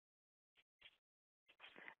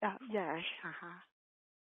 Yes.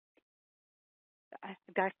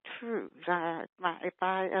 That's true. If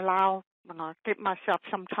I allow, give myself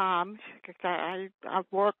some time, because I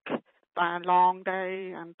work by a long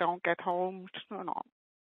day and don't get home,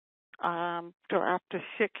 till after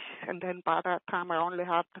 6, and then by that time I only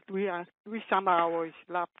have three some hours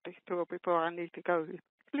left before I need to go to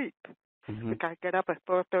sleep. Mm-hmm. Because I get up at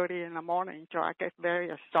 4:30 in the morning, so I get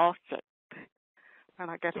very exhausted when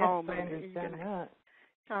I get home I in the understand evening. that.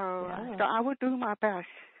 So I would do my best.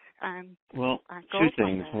 And well, two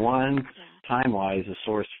things. One, time-wise,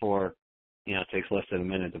 TheSourxe takes less than a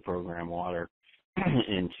minute to program water.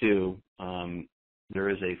 And two, there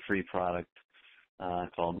is a free product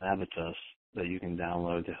called Navitus that you can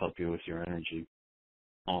download to help you with your energy,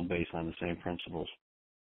 all based on the same principles.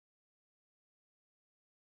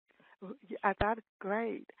 Yeah, that is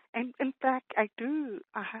great. And in fact, I do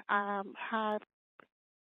have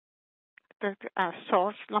the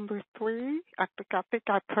source number 3. I think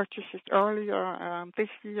I purchased it earlier this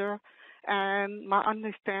year, and my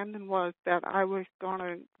understanding was that I was going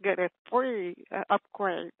to get a free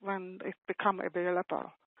upgrade when it become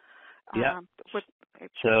available. Yeah.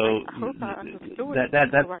 So I hope I understood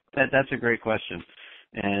that's a great question,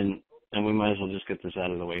 and we might as well just get this out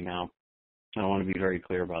of the way now. I want to be very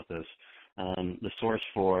clear about this. TheSourxe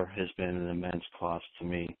 4 has been an immense cost to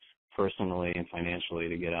me personally and financially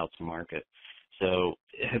to get out to market. So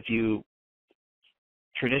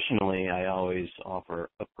traditionally, I always offer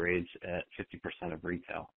upgrades at 50% of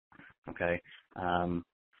retail. Okay.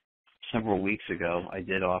 Several weeks ago, I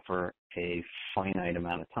did offer a finite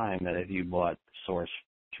amount of time that if you bought the TheSourxe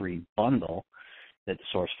 3 bundle, that the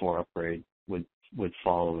TheSourxe 4 upgrade would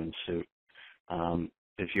follow in suit.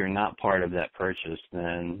 If you're not part of that purchase,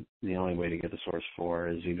 then the only way to get the TheSourxe 4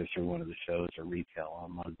 is either through one of the shows or retail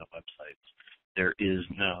on one of the websites. There is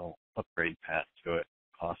no upgrade path to it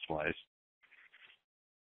cost-wise.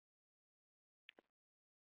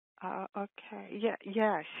 Okay.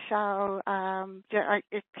 Yeah. So,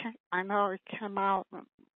 I know it came out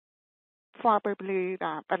probably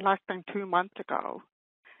less than 2 months ago,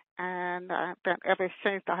 and then ever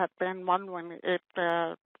since I have been wondering if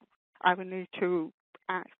I would need to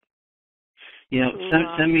ask.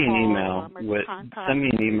 Send me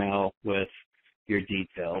an email with your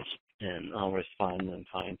details, and I'll respond in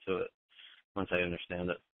kind to it once I understand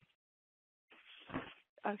it.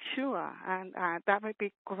 Sure, and that would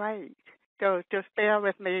be great. So just bear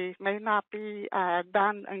with me. It may not be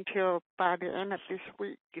done until by the end of this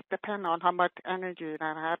week. It depends on how much energy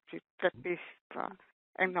that I have to get this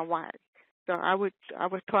in the way. So I would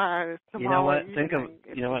try tomorrow. You know what?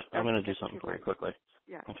 I'm going to do something very quickly.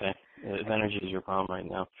 Yeah. Okay. If energy is your problem right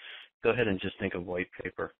now, go ahead and just think of white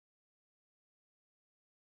paper.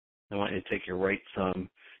 I want you to take your right thumb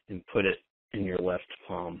and put it in your left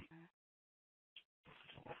palm.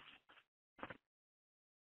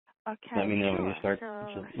 Okay. Let me know when you start.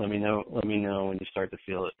 Sure. Let me know when you start to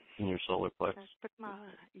feel it in your solar plex. Put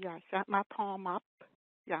my palm up.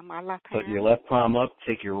 Yeah, my left hand. Put your left palm up.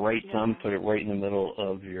 Take your right thumb. Put it right in the middle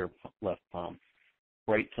of your left palm.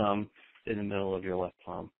 Right thumb in the middle of your left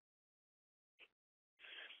palm.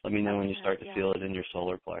 Let me know when you start to feel it in your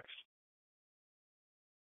solar plex.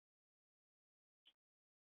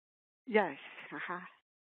 Yes.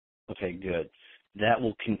 Okay, good. That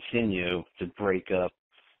will continue to break up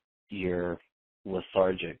your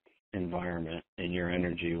lethargic environment, and your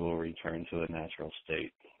energy will return to a natural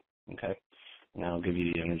state. Okay? Now I'll give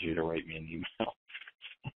you the energy to write me an email.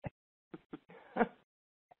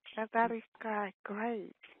 That is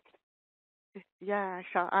great. Yeah,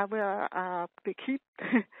 so I will keep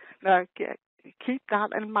that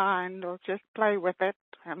in mind, or just play with it,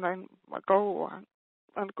 and then go on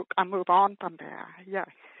and move on from there. Yes.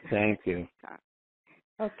 Thank you.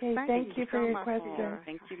 Okay, thank you for your question.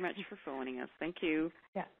 Thank you much for phoning us. Thank you.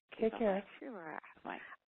 Yeah, take care. Sure. Bye.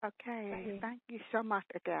 Okay, Thank you so much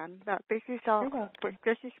again. This is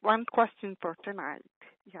one question for tonight.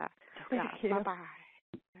 Yeah. Thank you.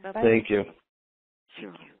 Bye-bye. Thank you.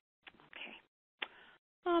 Sure. Okay.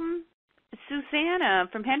 Susanna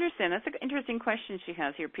from Henderson, that's an interesting question she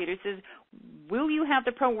has here. Peter says, will you have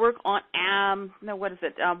the pro work on,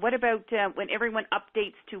 what about when everyone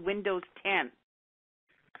updates to Windows 10?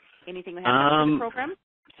 Anything that happens to the program?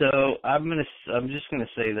 So I'm just gonna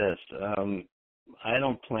say this. I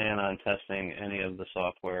don't plan on testing any of the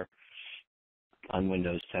software on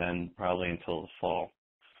Windows 10 probably until the fall.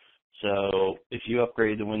 So if you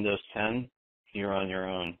upgrade to Windows 10, you're on your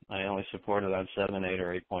own. I only support it on 7, 8,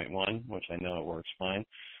 or 8.1, which I know it works fine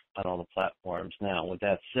on all the platforms. Now, with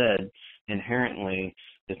that said, inherently,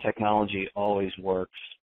 the technology always works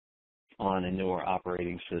on a newer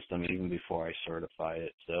operating system even before I certify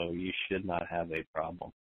it, so you should not have a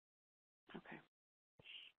problem. Okay.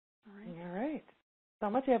 All right.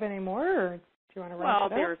 Selma, do you have any more, or do you want to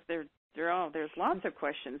wrap it up? There's lots of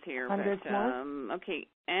questions here. Hundreds more? Okay.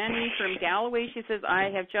 Annie from Galloway, she says, I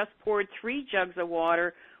have just poured 3 jugs of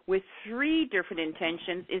water with 3 different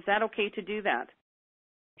intentions. Is that okay to do that?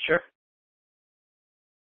 Sure.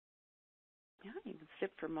 Yeah, you can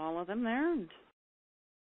sip from all of them there. And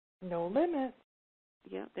no limit.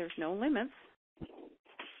 Yeah, there's no limits.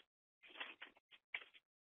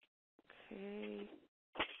 Okay.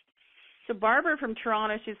 So Barbara from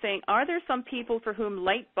Toronto, she's saying, are there some people for whom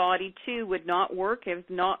light body too would not work? If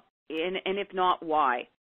not, and if not, why?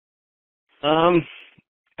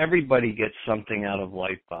 Everybody gets something out of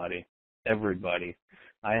light body. Everybody.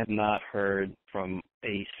 I have not heard from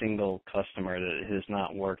a single customer that it has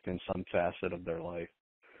not worked in some facet of their life.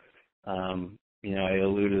 I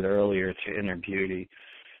alluded earlier to Inner Beauty.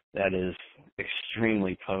 That is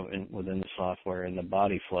extremely potent within the software, and the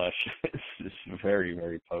body flush is very,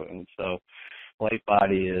 very potent. So light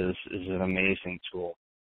body is an amazing tool.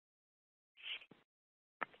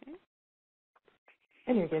 Okay.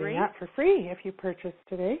 And you're getting that for free if you purchase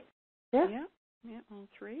today. Yeah, all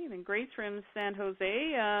 3. And then Grace from San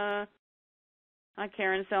Jose. Hi,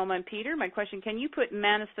 Karen, Selma, and Peter. My question, can you put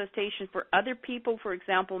manifestation for other people, for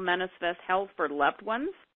example, manifest health for loved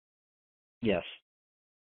ones? Yes.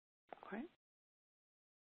 Okay.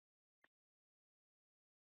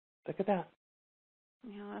 Look at that.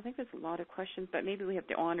 Yeah, I think there's a lot of questions, but maybe we have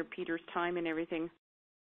to honor Peter's time and everything.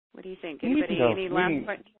 What do you think? Anybody, any last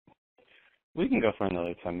questions? We can go for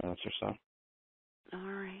another 10 minutes or so.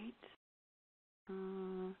 All right.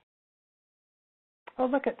 Oh,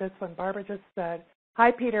 look at this one. Barbara just said,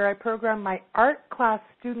 hi, Peter. I programmed my art class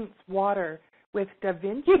students' water with Da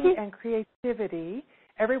Vinci and creativity.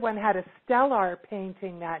 Everyone had a stellar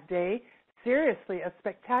painting that day. Seriously, a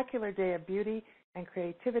spectacular day of beauty and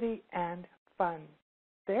creativity and fun.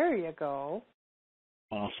 There you go.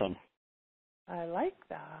 Awesome. I like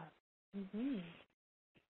that. Mm-hmm.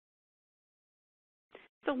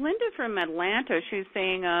 So Linda from Atlanta, she's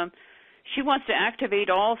saying she wants to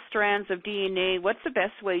activate all strands of DNA. What's the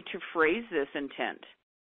best way to phrase this intent?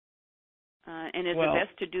 And is it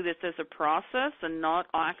best to do this as a process and not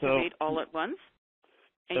activate all at once?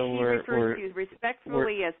 And she refers to you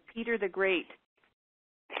respectfully as Peter the Great.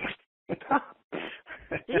 Gee,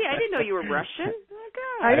 I didn't know you were Russian. Oh,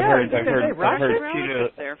 God. I've heard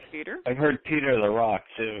Peter. I've heard Peter the Rock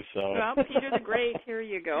too. So. Well, Peter the Great. Here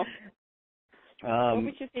you go. What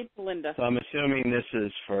would you say to Linda? So I'm assuming this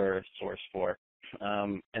is for Source 4.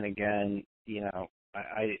 And again,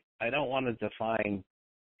 I don't want to define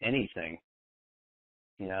anything.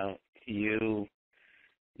 You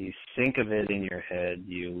think of it in your head,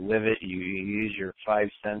 you live it, you use your 5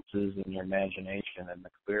 senses and your imagination, and the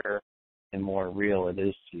clearer and more real it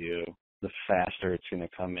is to you, the faster it's going to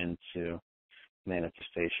come into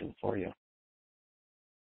manifestation for you.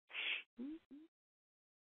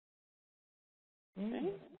 Mm-hmm.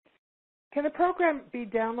 Can the program be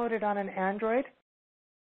downloaded on an Android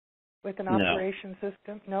with an operation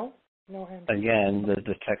system? No? No Android. Again,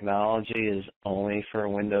 the technology is only for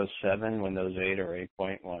Windows 7, Windows 8, or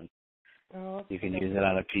 8.1. Oh, you can use it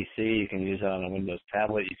on a PC, you can use it on a Windows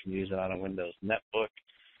tablet, you can use it on a Windows netbook.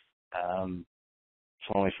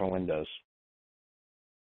 It's only for Windows.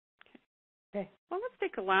 Okay. Well, let's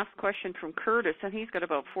take a last question from Curtis, and he's got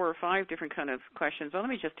about 4 or 5 different kind of questions. Well, let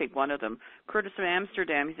me just take one of them. Curtis from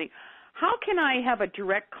Amsterdam, he's saying, how can I have a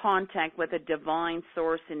direct contact with a divine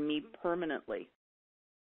source in me permanently?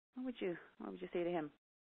 What would you say to him?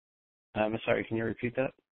 I'm sorry, can you repeat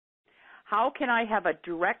that? How can I have a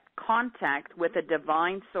direct contact with a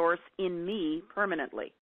divine source in me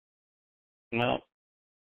permanently? Well,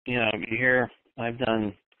 here I've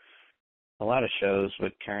done a lot of shows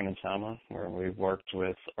with Karen and Selma where we've worked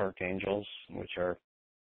with archangels, which are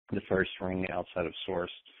the first ring outside of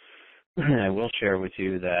Source. I will share with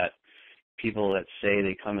you that people that say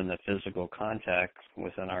they come into physical contact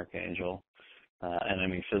with an archangel, and I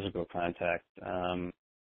mean physical contact, and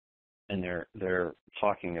they're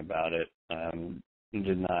talking about it,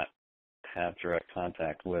 did not have direct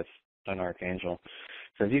contact with an archangel.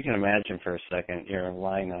 So if you can imagine for a second, you're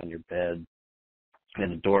lying on your bed,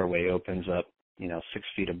 and the doorway opens up, 6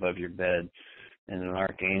 feet above your bed, and an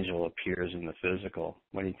archangel appears in the physical.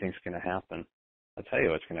 What do you think is going to happen? I'll tell you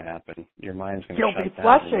what's going to happen. Your mind's going to shut down. You'll be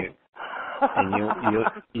flushing. and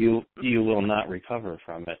you will not recover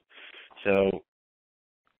from it. So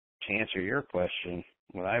to answer your question,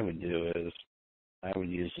 what I would do is I would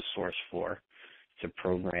use the Source 4 to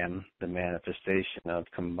program the manifestation of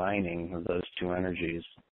combining those two energies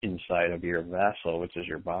inside of your vessel, which is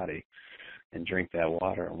your body, and drink that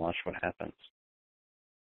water and watch what happens.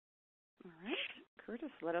 All right.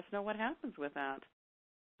 Curtis, let us know what happens with that.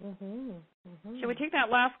 Mm-hmm. Mm-hmm. Shall we take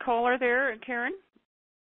that last caller there, Karen?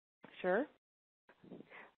 Sure.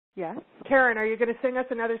 Yes. Karen, are you going to sing us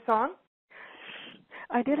another song?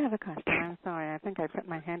 I did have a question. I'm sorry. I think I put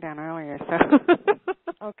my hand down earlier, so.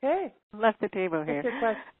 Okay. Left the table here.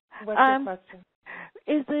 What's your question?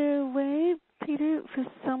 Is there a way, Peter, for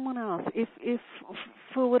someone else, if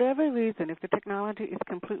for whatever reason, if the technology is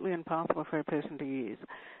completely impossible for a person to use,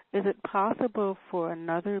 is it possible for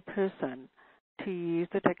another person to use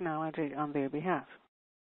the technology on their behalf?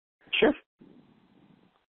 Sure.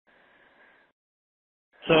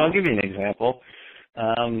 So I'll give you an example.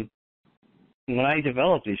 When I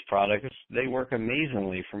develop these products, they work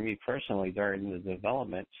amazingly for me personally during the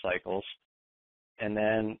development cycles, and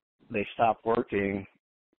then they stop working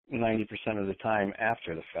 90% of the time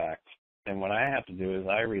after the fact. And what I have to do is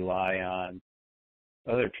I rely on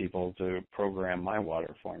other people to program my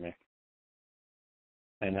water for me.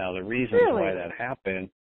 And now the reasons why that happened,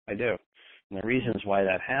 I do. And the reasons why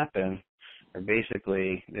that happened are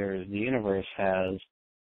basically the universe has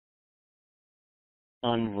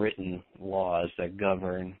unwritten laws that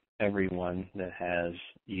govern everyone that has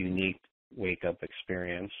unique wake-up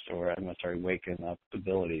experience, or waking up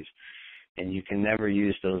abilities. And you can never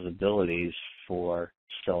use those abilities for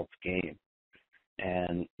self-gain.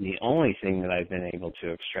 And the only thing that I've been able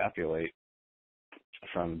to extrapolate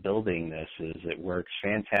from building this is it works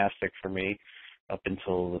fantastic for me up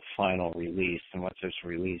until the final release. And once it's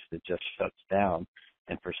released, it just shuts down.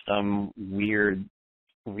 And for some weird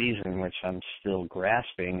reason, which I'm still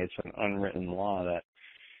grasping, it's an unwritten law that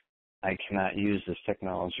I cannot use this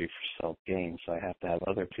technology for self-gain. So I have to have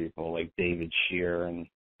other people like David Shear and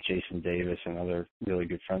Jason Davis and other really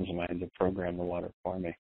good friends of mine to program the water for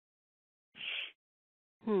me.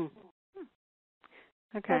 Okay.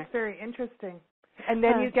 That's very interesting. And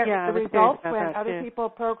then you get the results when other people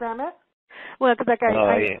program it? Well, because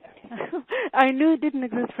I knew it didn't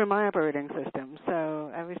exist for my operating system,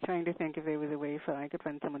 so I was trying to think if there was a way I could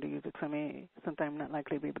find someone to use it for me, since I'm not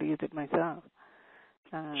likely to be able to use it myself.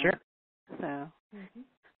 Sure. So,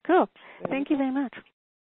 cool. Thank you very much.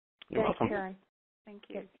 You're welcome. Karen. Thank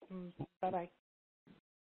you. Bye-bye.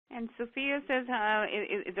 And Sophia says,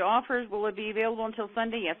 the offers, will it be available until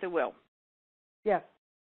Sunday? Yes, it will. Yes.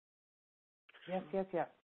 Yes.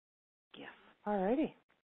 All righty.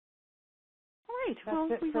 All right. That's well,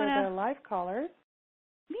 it we for want the live callers.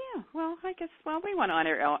 Yeah. Well, I guess. Well, we want to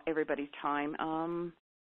honor everybody's time.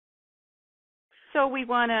 So we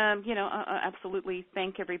want to, absolutely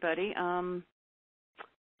thank everybody.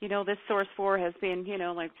 This Source 4 has been,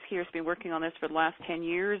 like Peter's been working on this for the last 10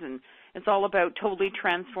 years, and it's all about totally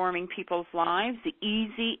transforming people's lives the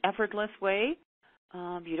easy, effortless way.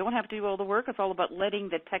 You don't have to do all the work. It's all about letting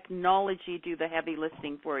the technology do the heavy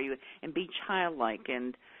lifting for you and be childlike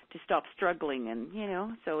and to stop struggling.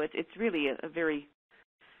 And, so it's really a very,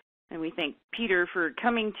 and we thank Peter for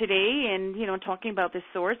coming today and, talking about this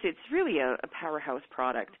Source. It's really a powerhouse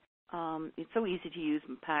product. It's so easy to use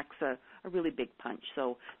and packs a really big punch.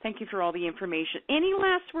 So thank you for all the information. Any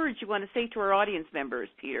last words you want to say to our audience members,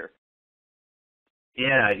 Peter?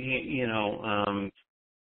 Yeah,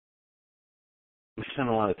 we spent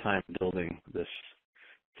a lot of time building this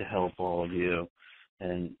to help all of you.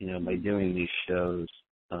 And, by doing these shows,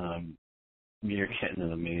 you're getting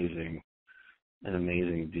an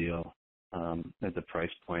amazing deal at the price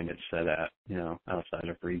point it's set at, outside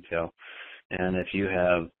of retail. And if you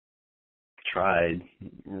have tried,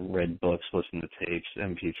 read books, listened to tapes,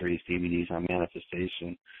 MP3s, DVDs on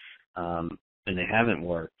manifestation, and they haven't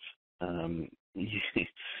worked,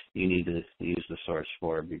 you need to use the Source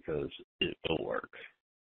 4 because it will work.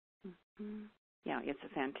 Mm-hmm. Yeah, it's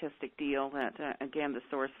a fantastic deal. That again, the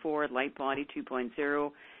Source 4, Light Body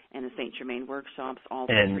 2.0, and the St. Germain workshops, all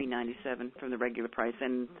for $397 from the regular price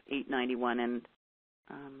and $891, and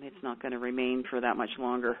it's not going to remain for that much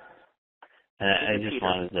longer. I just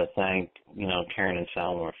wanted to thank, Karen and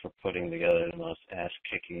Salma for putting together the most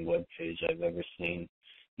ass-kicking webpage I've ever seen,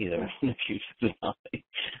 either in the future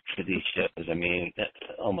for these shows. I mean,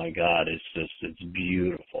 oh my God, it's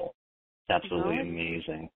beautiful. It's absolutely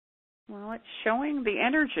amazing. Well, it's showing the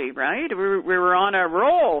energy, right? We were on a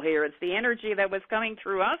roll here. It's the energy that was coming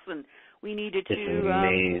through us, and we needed to. It's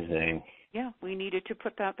amazing. We needed to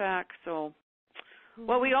put that back. So,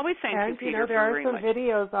 Well, we always thank and, you, Peter, you know, there are very some much.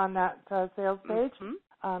 videos on that sales page.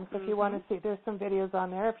 Mm-hmm. So if you want to see, there's some videos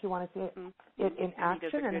on there if you want to see it in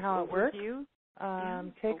action and how it works.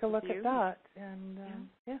 Take a look at that. And,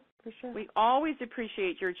 yeah, for sure. We always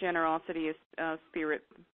appreciate your generosity of spirit,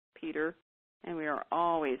 Peter, and we are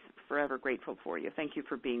always forever grateful for you. Thank you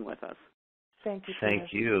for being with us. Thank you, Peter.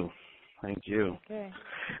 Thank you. Thank you. Okay.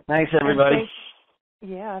 Thanks, everybody.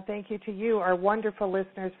 Thank you to you, our wonderful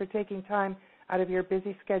listeners, for taking time out of your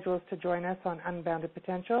busy schedules to join us on Unbounded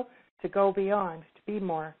Potential, to go beyond, to be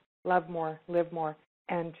more, love more, live more,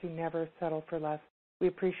 and to never settle for less. We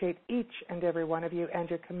appreciate each and every one of you and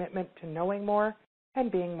your commitment to knowing more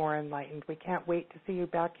and being more enlightened. We can't wait to see you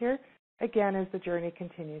back here again as the journey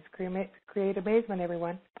continues. Create amazement,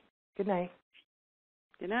 everyone. Good night.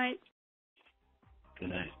 Good night. Good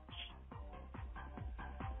night.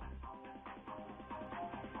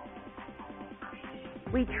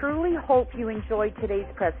 We truly hope you enjoyed today's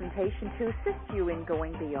presentation to assist you in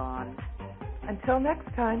going beyond. Until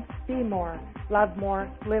next time, be more, love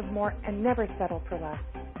more, live more, and never settle for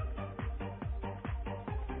less.